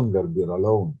can no longer bear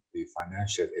alone the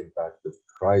financial impact of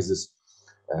the crisis.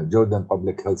 Jordan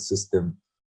public health system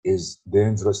is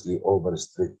dangerously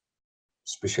overstretched,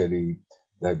 especially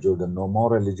that Jordan no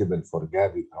more eligible for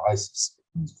Gavi crisis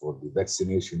for the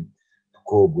vaccination to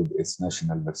cope with its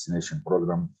national vaccination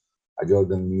program.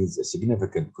 Jordan needs a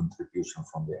significant contribution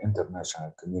from the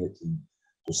international community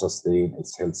to sustain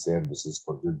its health services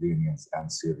for Jordanians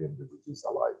and Syrian refugees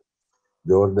alike.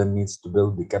 Jordan needs to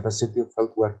build the capacity of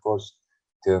health workforce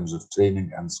in terms of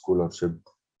training and scholarship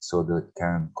so that it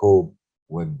can cope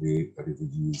with the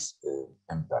refugees'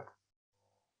 impact.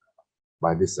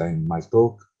 By this, I end my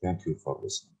talk. Thank you for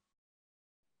listening.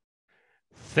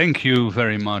 Thank you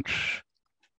very much,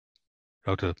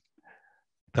 Dr.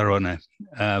 Tarawoneh,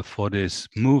 for this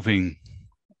moving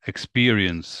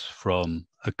experience from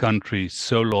a country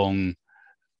so long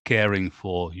caring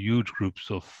for huge groups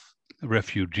of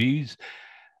refugees.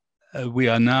 We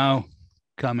are now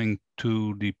coming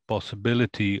to the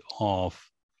possibility of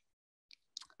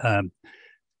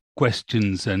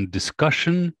questions and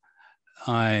discussion.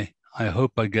 I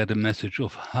hope I get a message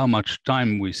of how much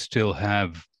time we still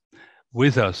have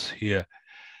with us here.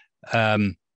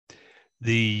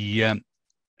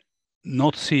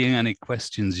 Not seeing any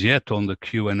questions yet on the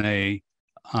Q&A,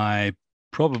 I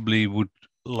probably would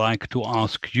like to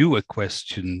ask you a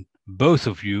question, both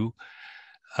of you.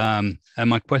 And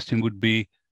my question would be,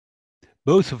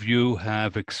 both of you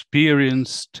have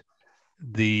experienced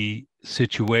the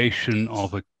situation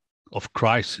of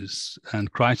crisis,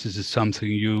 and crisis is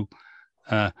something you're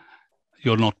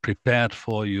not prepared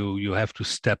for. You have to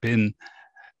step in.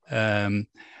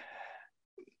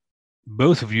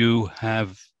 Both of you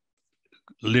have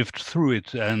lived through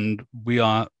it, and we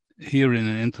are here in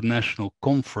an international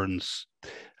conference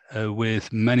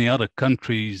with many other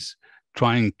countries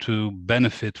trying to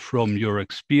benefit from your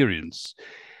experience.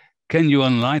 Can you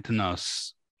enlighten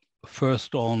us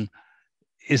first on,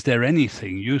 is there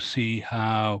anything you see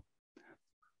how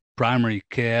primary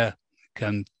care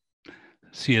can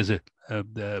see as a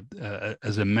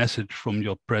message from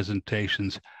your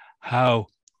presentations, how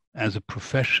as a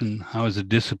profession, how as a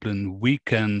discipline, we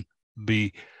can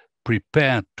be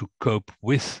prepared to cope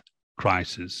with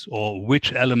crisis, or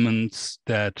which elements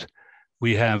that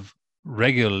we have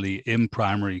regularly in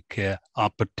primary care are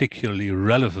particularly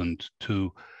relevant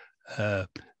to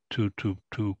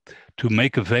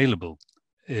make available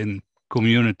in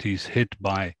communities hit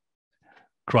by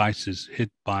crisis,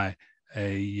 hit by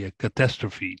a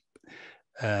catastrophe.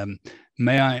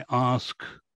 May I ask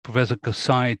Professor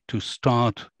Kasai to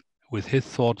start with his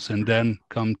thoughts and then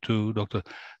come to Dr.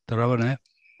 Tarawoneh?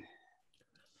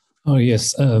 Oh,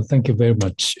 yes, thank you very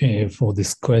much for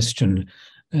this question.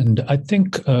 And I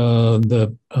think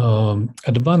the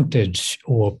advantage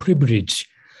or privilege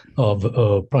of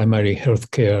a primary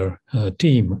healthcare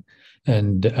team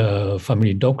and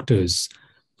family doctors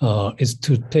is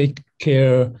to take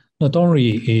care not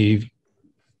only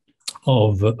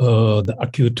of the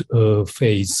acute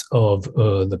phase of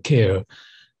the care,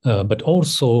 but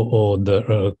also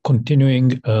the continuing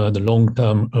the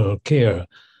long-term care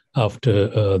after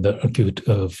the acute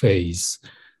phase.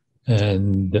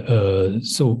 And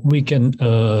so we can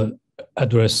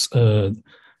address the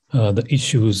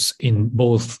issues in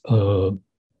both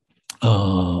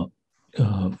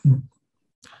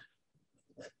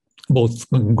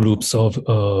groups of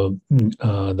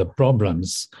the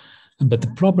problems. But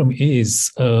the problem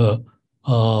is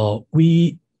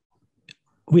we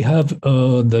have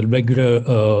the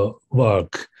regular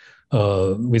work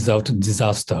without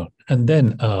disaster, and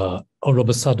then all of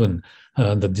a sudden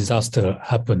the disaster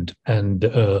happened, and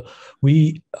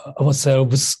we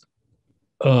ourselves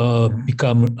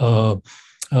become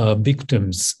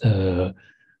victims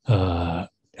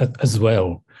as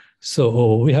well.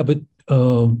 So we have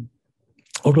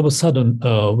all of a sudden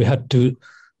we had to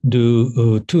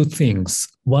do two things.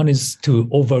 One is to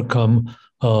overcome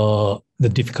the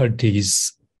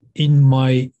difficulties in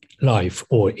my life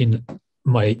or in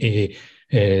my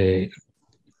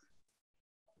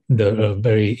the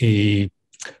very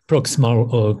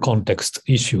proximal context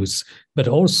issues, but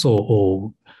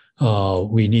also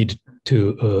we need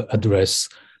to address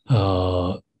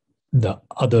the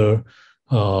other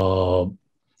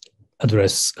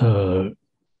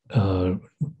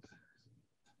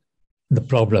the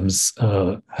problems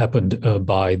happened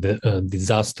by the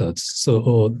disasters.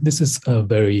 So this is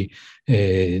very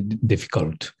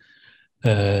difficult.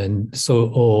 And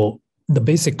so the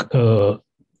basic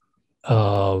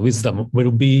wisdom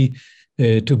will be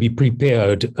to be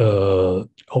prepared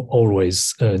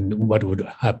always and what would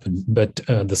happen, but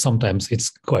sometimes it's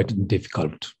quite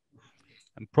difficult.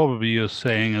 And probably you're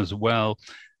saying as well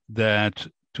that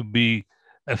to be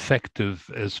effective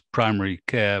as primary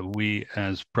care, we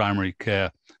as primary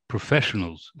care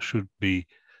professionals should be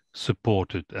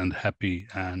supported and happy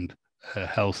and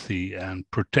healthy and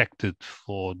protected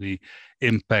for the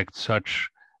impact such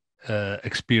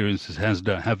experiences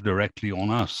have directly on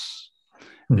us.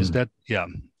 Is that, yeah?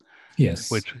 Yes.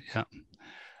 Which, yeah.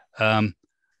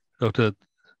 Dr.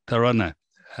 Tarana,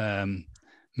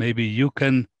 maybe you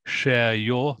can share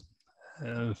your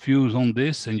views on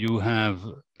this, and you have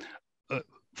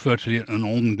virtually an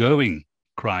ongoing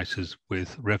crisis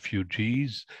with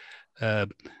refugees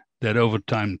that over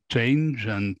time change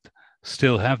and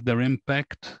still have their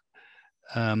impact.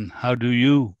 What do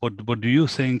you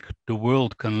think the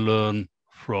world can learn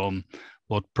from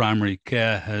what primary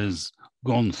care has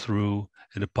gone through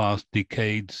in the past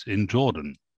decades in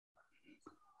Jordan?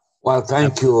 Well,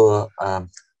 thank you,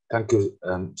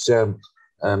 Sam.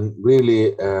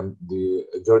 Really, the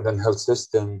Jordan health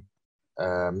system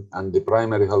and the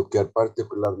primary healthcare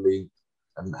particularly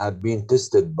had been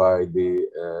tested by the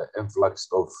influx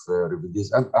of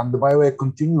refugees, and by the way,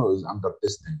 continues under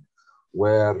testing,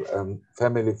 where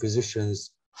family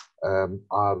physicians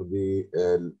are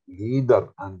the leader,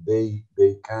 and they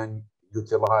can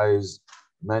utilize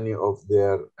many of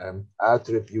their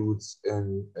attributes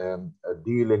in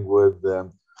dealing with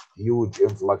huge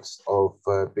influx of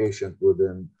patients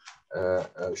within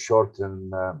a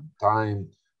shortened time.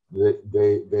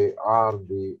 They are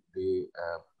the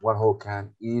one who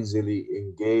can easily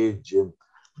engage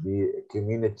the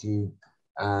community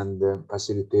and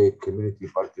facilitate community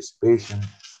participation.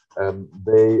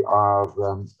 They are,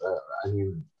 I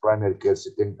mean, primary care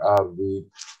setting are the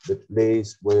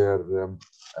place where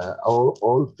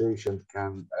all patients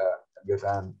can get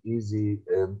an easy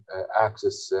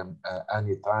access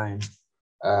anytime.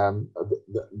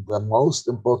 The most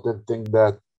important thing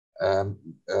that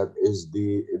is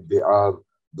they are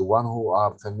the one who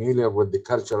are familiar with the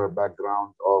cultural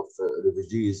background of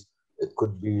refugees. It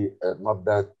could be not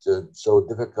that so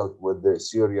difficult with the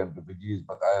Syrian refugees,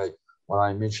 but when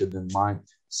I mentioned in mind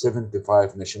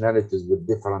 75 nationalities with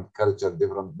different culture,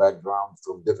 different background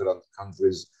from different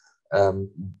countries.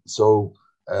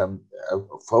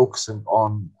 Focusing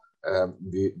on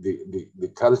the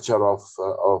culture of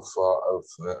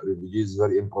refugees is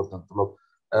very important to look,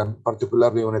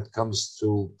 particularly when it comes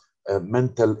to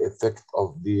mental effect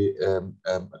of the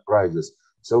crisis.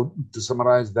 So to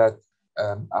summarize that,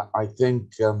 I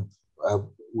think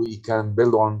we can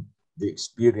build on the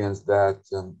experience that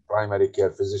primary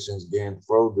care physicians gained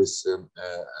through this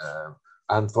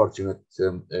unfortunate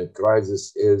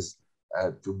crisis is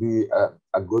to be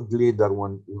a good leader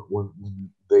when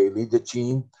they lead a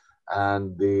team,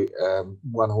 and the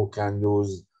one who can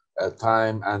use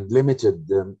time and limited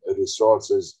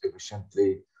resources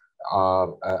efficiently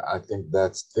are, I think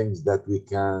that's things that we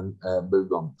can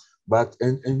build on. But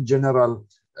in general,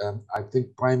 I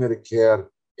think primary care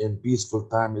in peaceful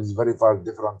time is very far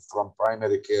different from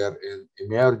primary care in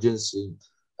emergency.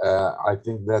 I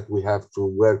think that we have to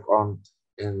work on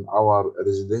in our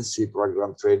residency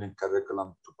program training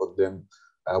curriculum to put them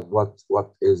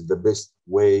what is the best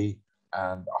way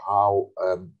and how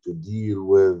to deal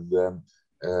with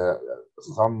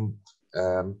some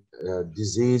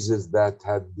diseases that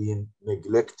had been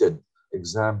neglected.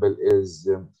 Example is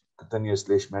cutaneous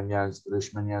leishmanias.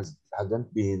 Leishmanias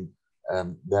hadn't been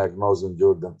diagnosed in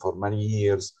Jordan for many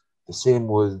years. The same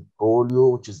with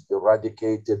polio, which is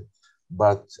eradicated,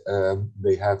 but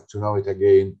they have to know it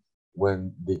again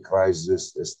when the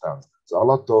crisis starts. So a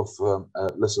lot of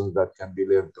lessons that can be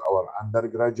learned to our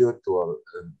undergraduate, to our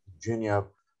junior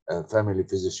family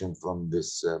physician from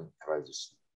this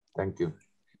crisis. Thank you.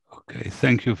 Okay,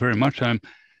 thank you very much. I'm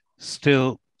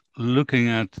still looking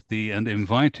at and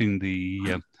inviting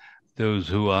those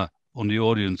who are on the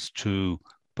audience to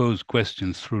pose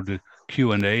questions through the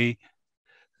Q&A,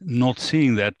 not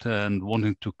seeing that and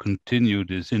wanting to continue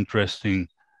this interesting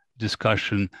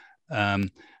discussion.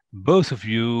 Both of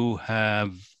you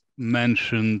have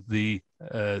mentioned the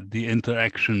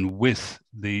interaction with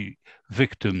the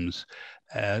victims,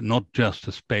 not just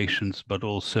as patients, but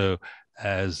also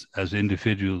as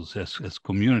individuals, as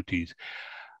communities.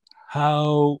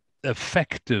 How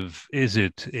effective is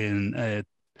it in a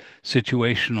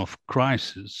situation of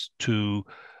crisis to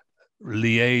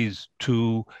liaise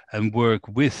to and work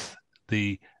with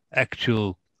the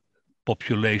actual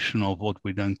population of what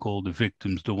we then call the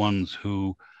victims, the ones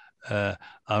who are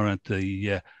at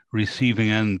the receiving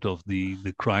end of the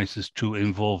crisis, to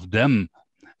involve them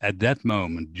at that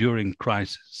moment during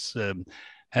crisis?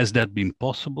 Has that been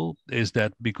possible? Is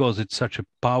that because it's such a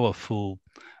powerful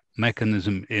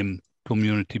mechanism in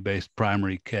community-based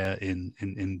primary care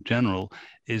in general,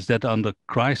 is that under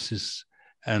crisis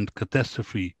and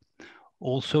catastrophe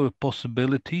also a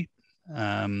possibility?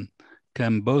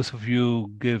 Can both of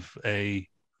you give a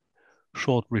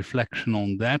short reflection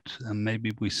on that? And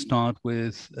maybe we start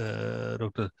with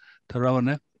Dr.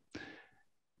 Tarawane.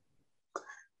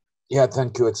 Yeah,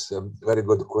 thank you. It's a very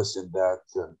good question that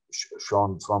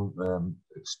shown from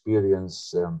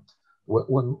experience.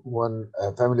 When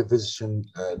a family physician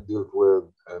deals with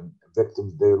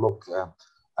victims, they look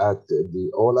at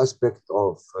the all aspect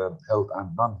of health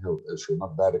and non-health issue,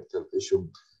 not direct health issue,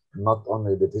 not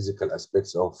only the physical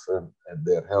aspects of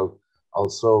their health,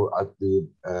 also at the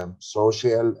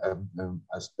social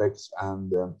aspects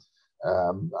and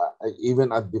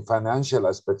even at the financial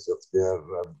aspects of their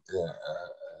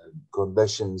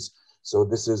conditions. So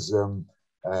this is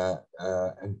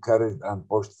encouraged and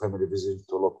pushed family physicians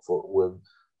to look for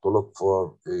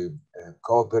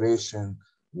cooperation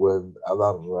with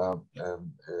other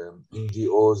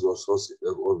NGOs or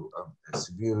civil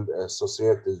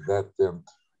societies that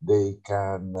they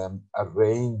can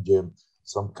arrange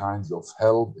some kinds of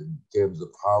help in terms of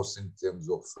housing, in terms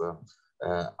of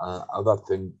other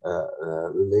things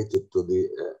related to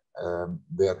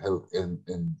their health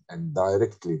and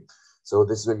directly. So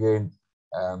this again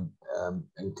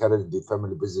encourage the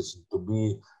family physician to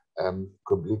be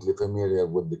completely familiar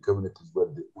with the communities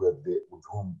with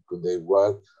whom they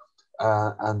work,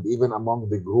 and even among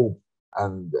the group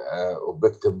and of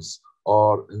victims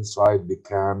or inside the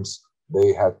camps,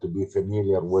 they had to be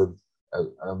familiar with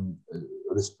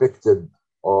respected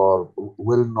or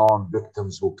well-known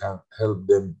victims who can help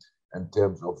them in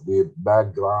terms of the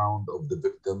background of the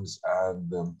victims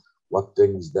and what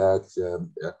things that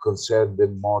concern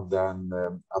them more than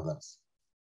others.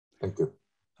 Thank you.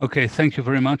 Okay, thank you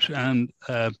very much. And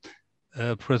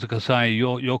Professor Kasai,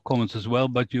 your comments as well,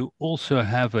 but you also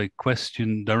have a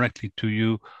question directly to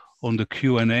you on the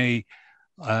Q&A,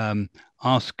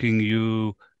 asking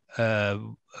you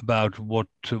about what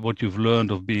you've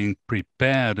learned of being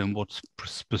prepared and what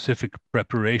specific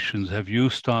preparations have you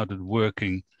started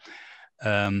working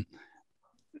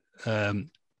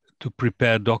to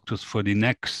prepare doctors for the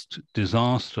next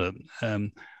disaster.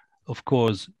 Of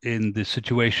course, in the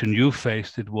situation you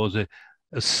faced, it was a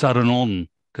sudden-on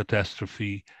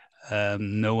catastrophe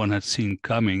no one had seen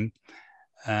coming.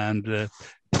 And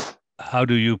how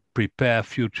do you prepare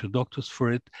future doctors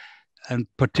for it? And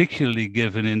particularly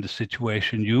given in the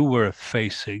situation you were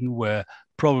facing, where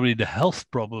probably the health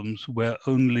problems were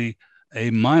only a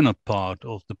minor part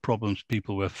of the problems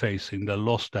people were facing. They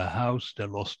lost their house, they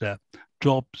lost their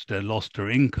jobs, they lost their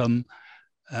income.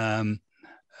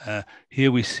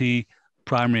 Here we see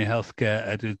primary healthcare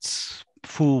at its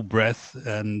full breadth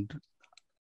and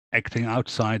acting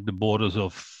outside the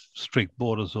strict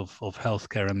borders of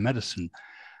healthcare and medicine.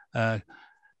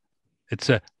 It's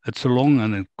a long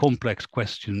and a complex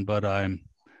question, but I'm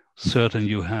certain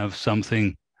you have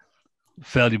something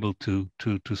valuable to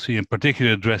see, and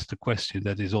particularly address the question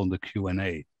that is on the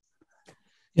Q&A.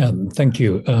 Yeah, thank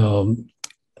you.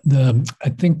 I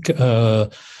think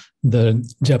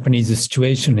the Japanese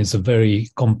situation is very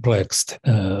complex,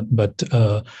 but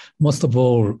most of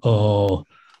all,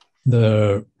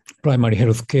 the primary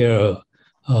healthcare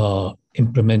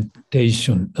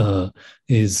implementation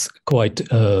is quite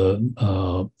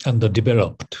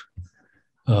underdeveloped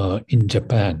in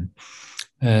Japan.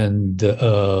 And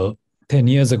 10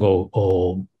 years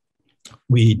ago,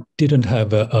 we didn't have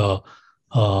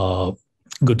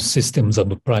good systems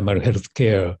of primary health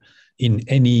care in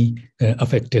any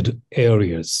affected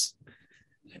areas.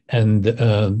 And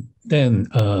then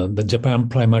the Japan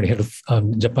Primary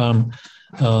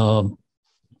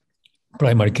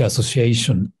Care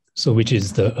Association so which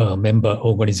is the member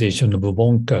organization of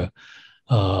WONCA,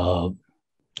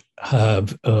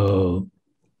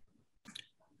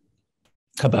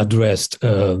 have addressed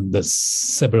the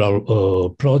several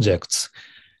projects,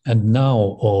 and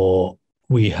now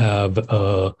we have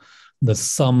the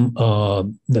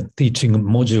teaching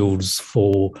modules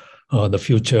for the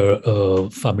future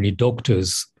family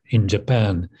doctors in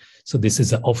Japan. So this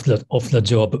is off the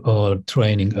job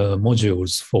training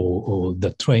modules for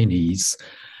the trainees,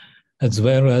 as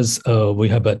well as we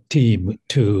have a team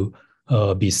to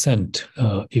be sent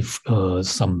if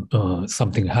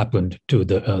something happened to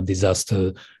the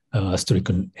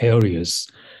disaster-stricken areas.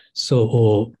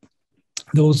 So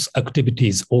those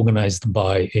activities organized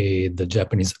by the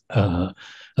Japanese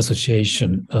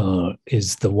association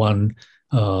is the one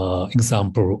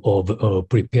example of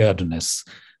preparedness.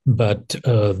 But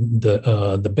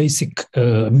the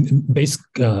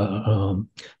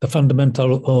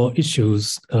fundamental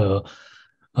issues,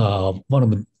 one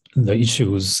of the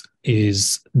issues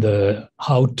is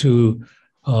how to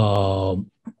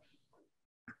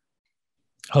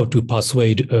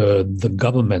persuade the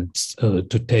governments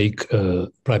to take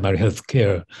primary health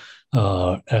care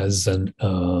as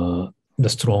the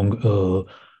strong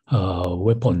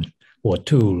weapon or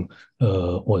tool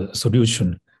or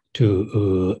solution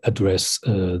to address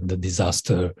the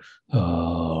disaster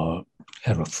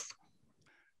health.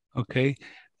 Okay,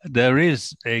 there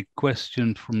is a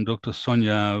question from Dr.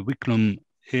 Sonia Wicklum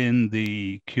in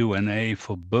the Q&A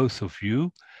for both of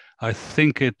you. I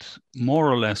think it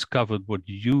more or less covered what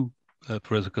you,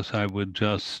 Professor Kasai, were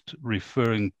just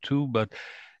referring to, but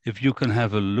if you can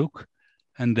have a look,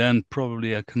 and then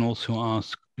probably I can also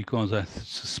ask, because I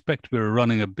suspect we're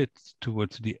running a bit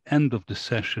towards the end of the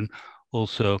session,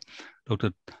 also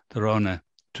Dr. Tarane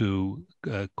to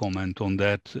comment on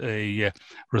that, a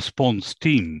response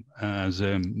team as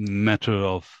a matter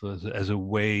of, as a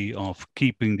way of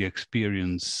keeping the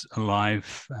experience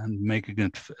alive and making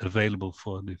it available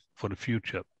for the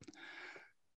future.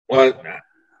 Well,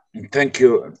 thank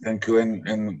you.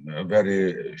 In a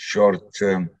very short,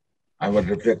 I will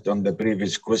reflect on the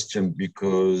previous question,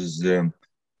 because one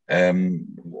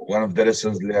of the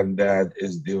lessons learned that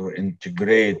is to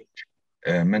integrate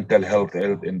mental health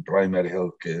in primary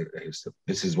health care.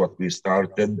 This is what we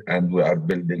started, and we are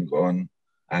building on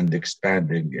and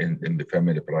expanding in the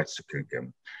family practice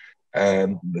curriculum.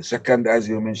 The second, as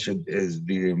you mentioned, is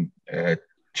the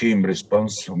team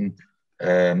response.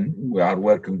 We are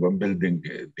working on building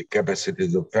the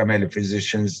capacities of family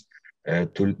physicians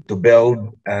to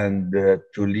build and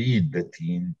to lead the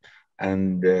team,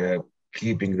 and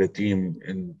keeping the team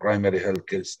in primary health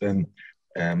care system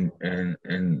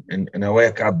in a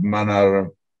wake-up manner,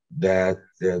 that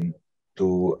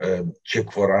to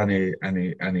check for anything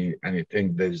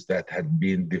that had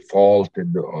been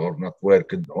defaulted or not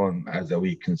worked on as a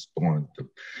weakness point.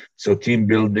 So team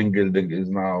building is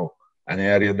now an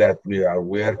area that we are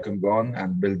working on,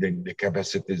 and building the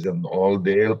capacities in all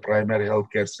the primary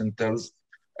healthcare centers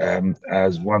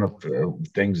as one of the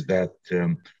things that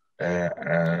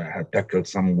have tackled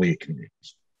some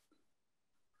weaknesses.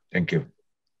 Thank you.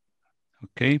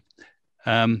 Okay.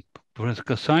 Professor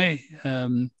Kasai,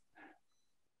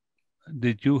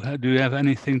 do you have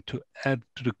anything to add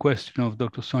to the question of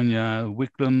Dr. Sonia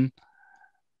Wicklum?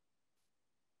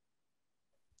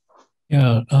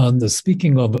 Yeah,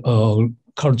 speaking of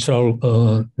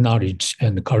cultural knowledge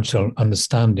and cultural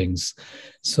understandings,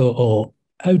 so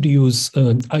I used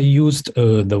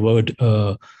the word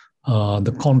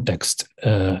the context,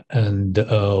 and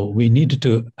we needed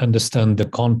to understand the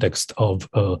context of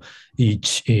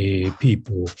each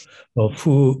people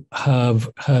who have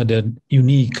had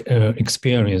unique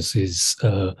experiences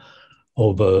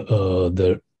over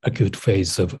the acute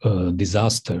phase of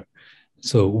disaster.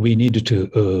 So we needed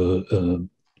to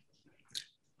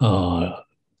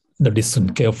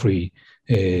listen carefully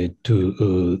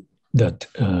to that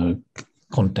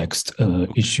context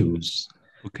issues.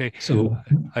 Okay, so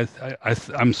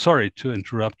I'm sorry to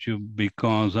interrupt you,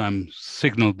 because I'm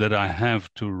signaled that I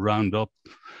have to round up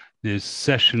this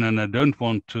session, and I don't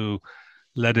want to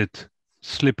let it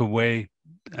slip away.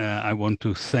 I want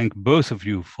to thank both of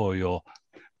you for your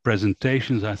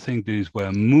presentations. I think these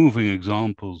were moving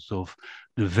examples of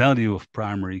the value of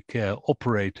primary care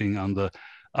operating under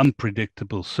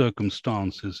unpredictable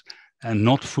circumstances and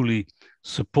not fully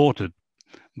supported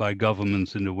by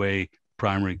governments in the way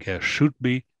primary care should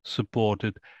be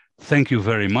supported. Thank you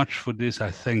very much for this. I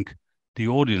thank the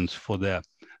audience for their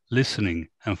listening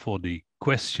and for the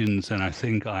questions, and I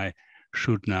think I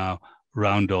should now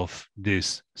round off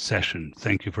this session.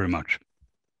 Thank you very much.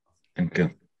 Thank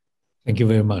you. Thank you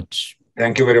very much.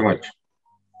 Thank you very much.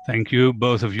 Thank Thank you,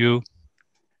 both of you.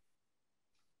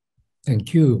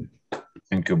 Thank you.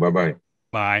 Thank you. Bye-bye.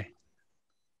 Bye.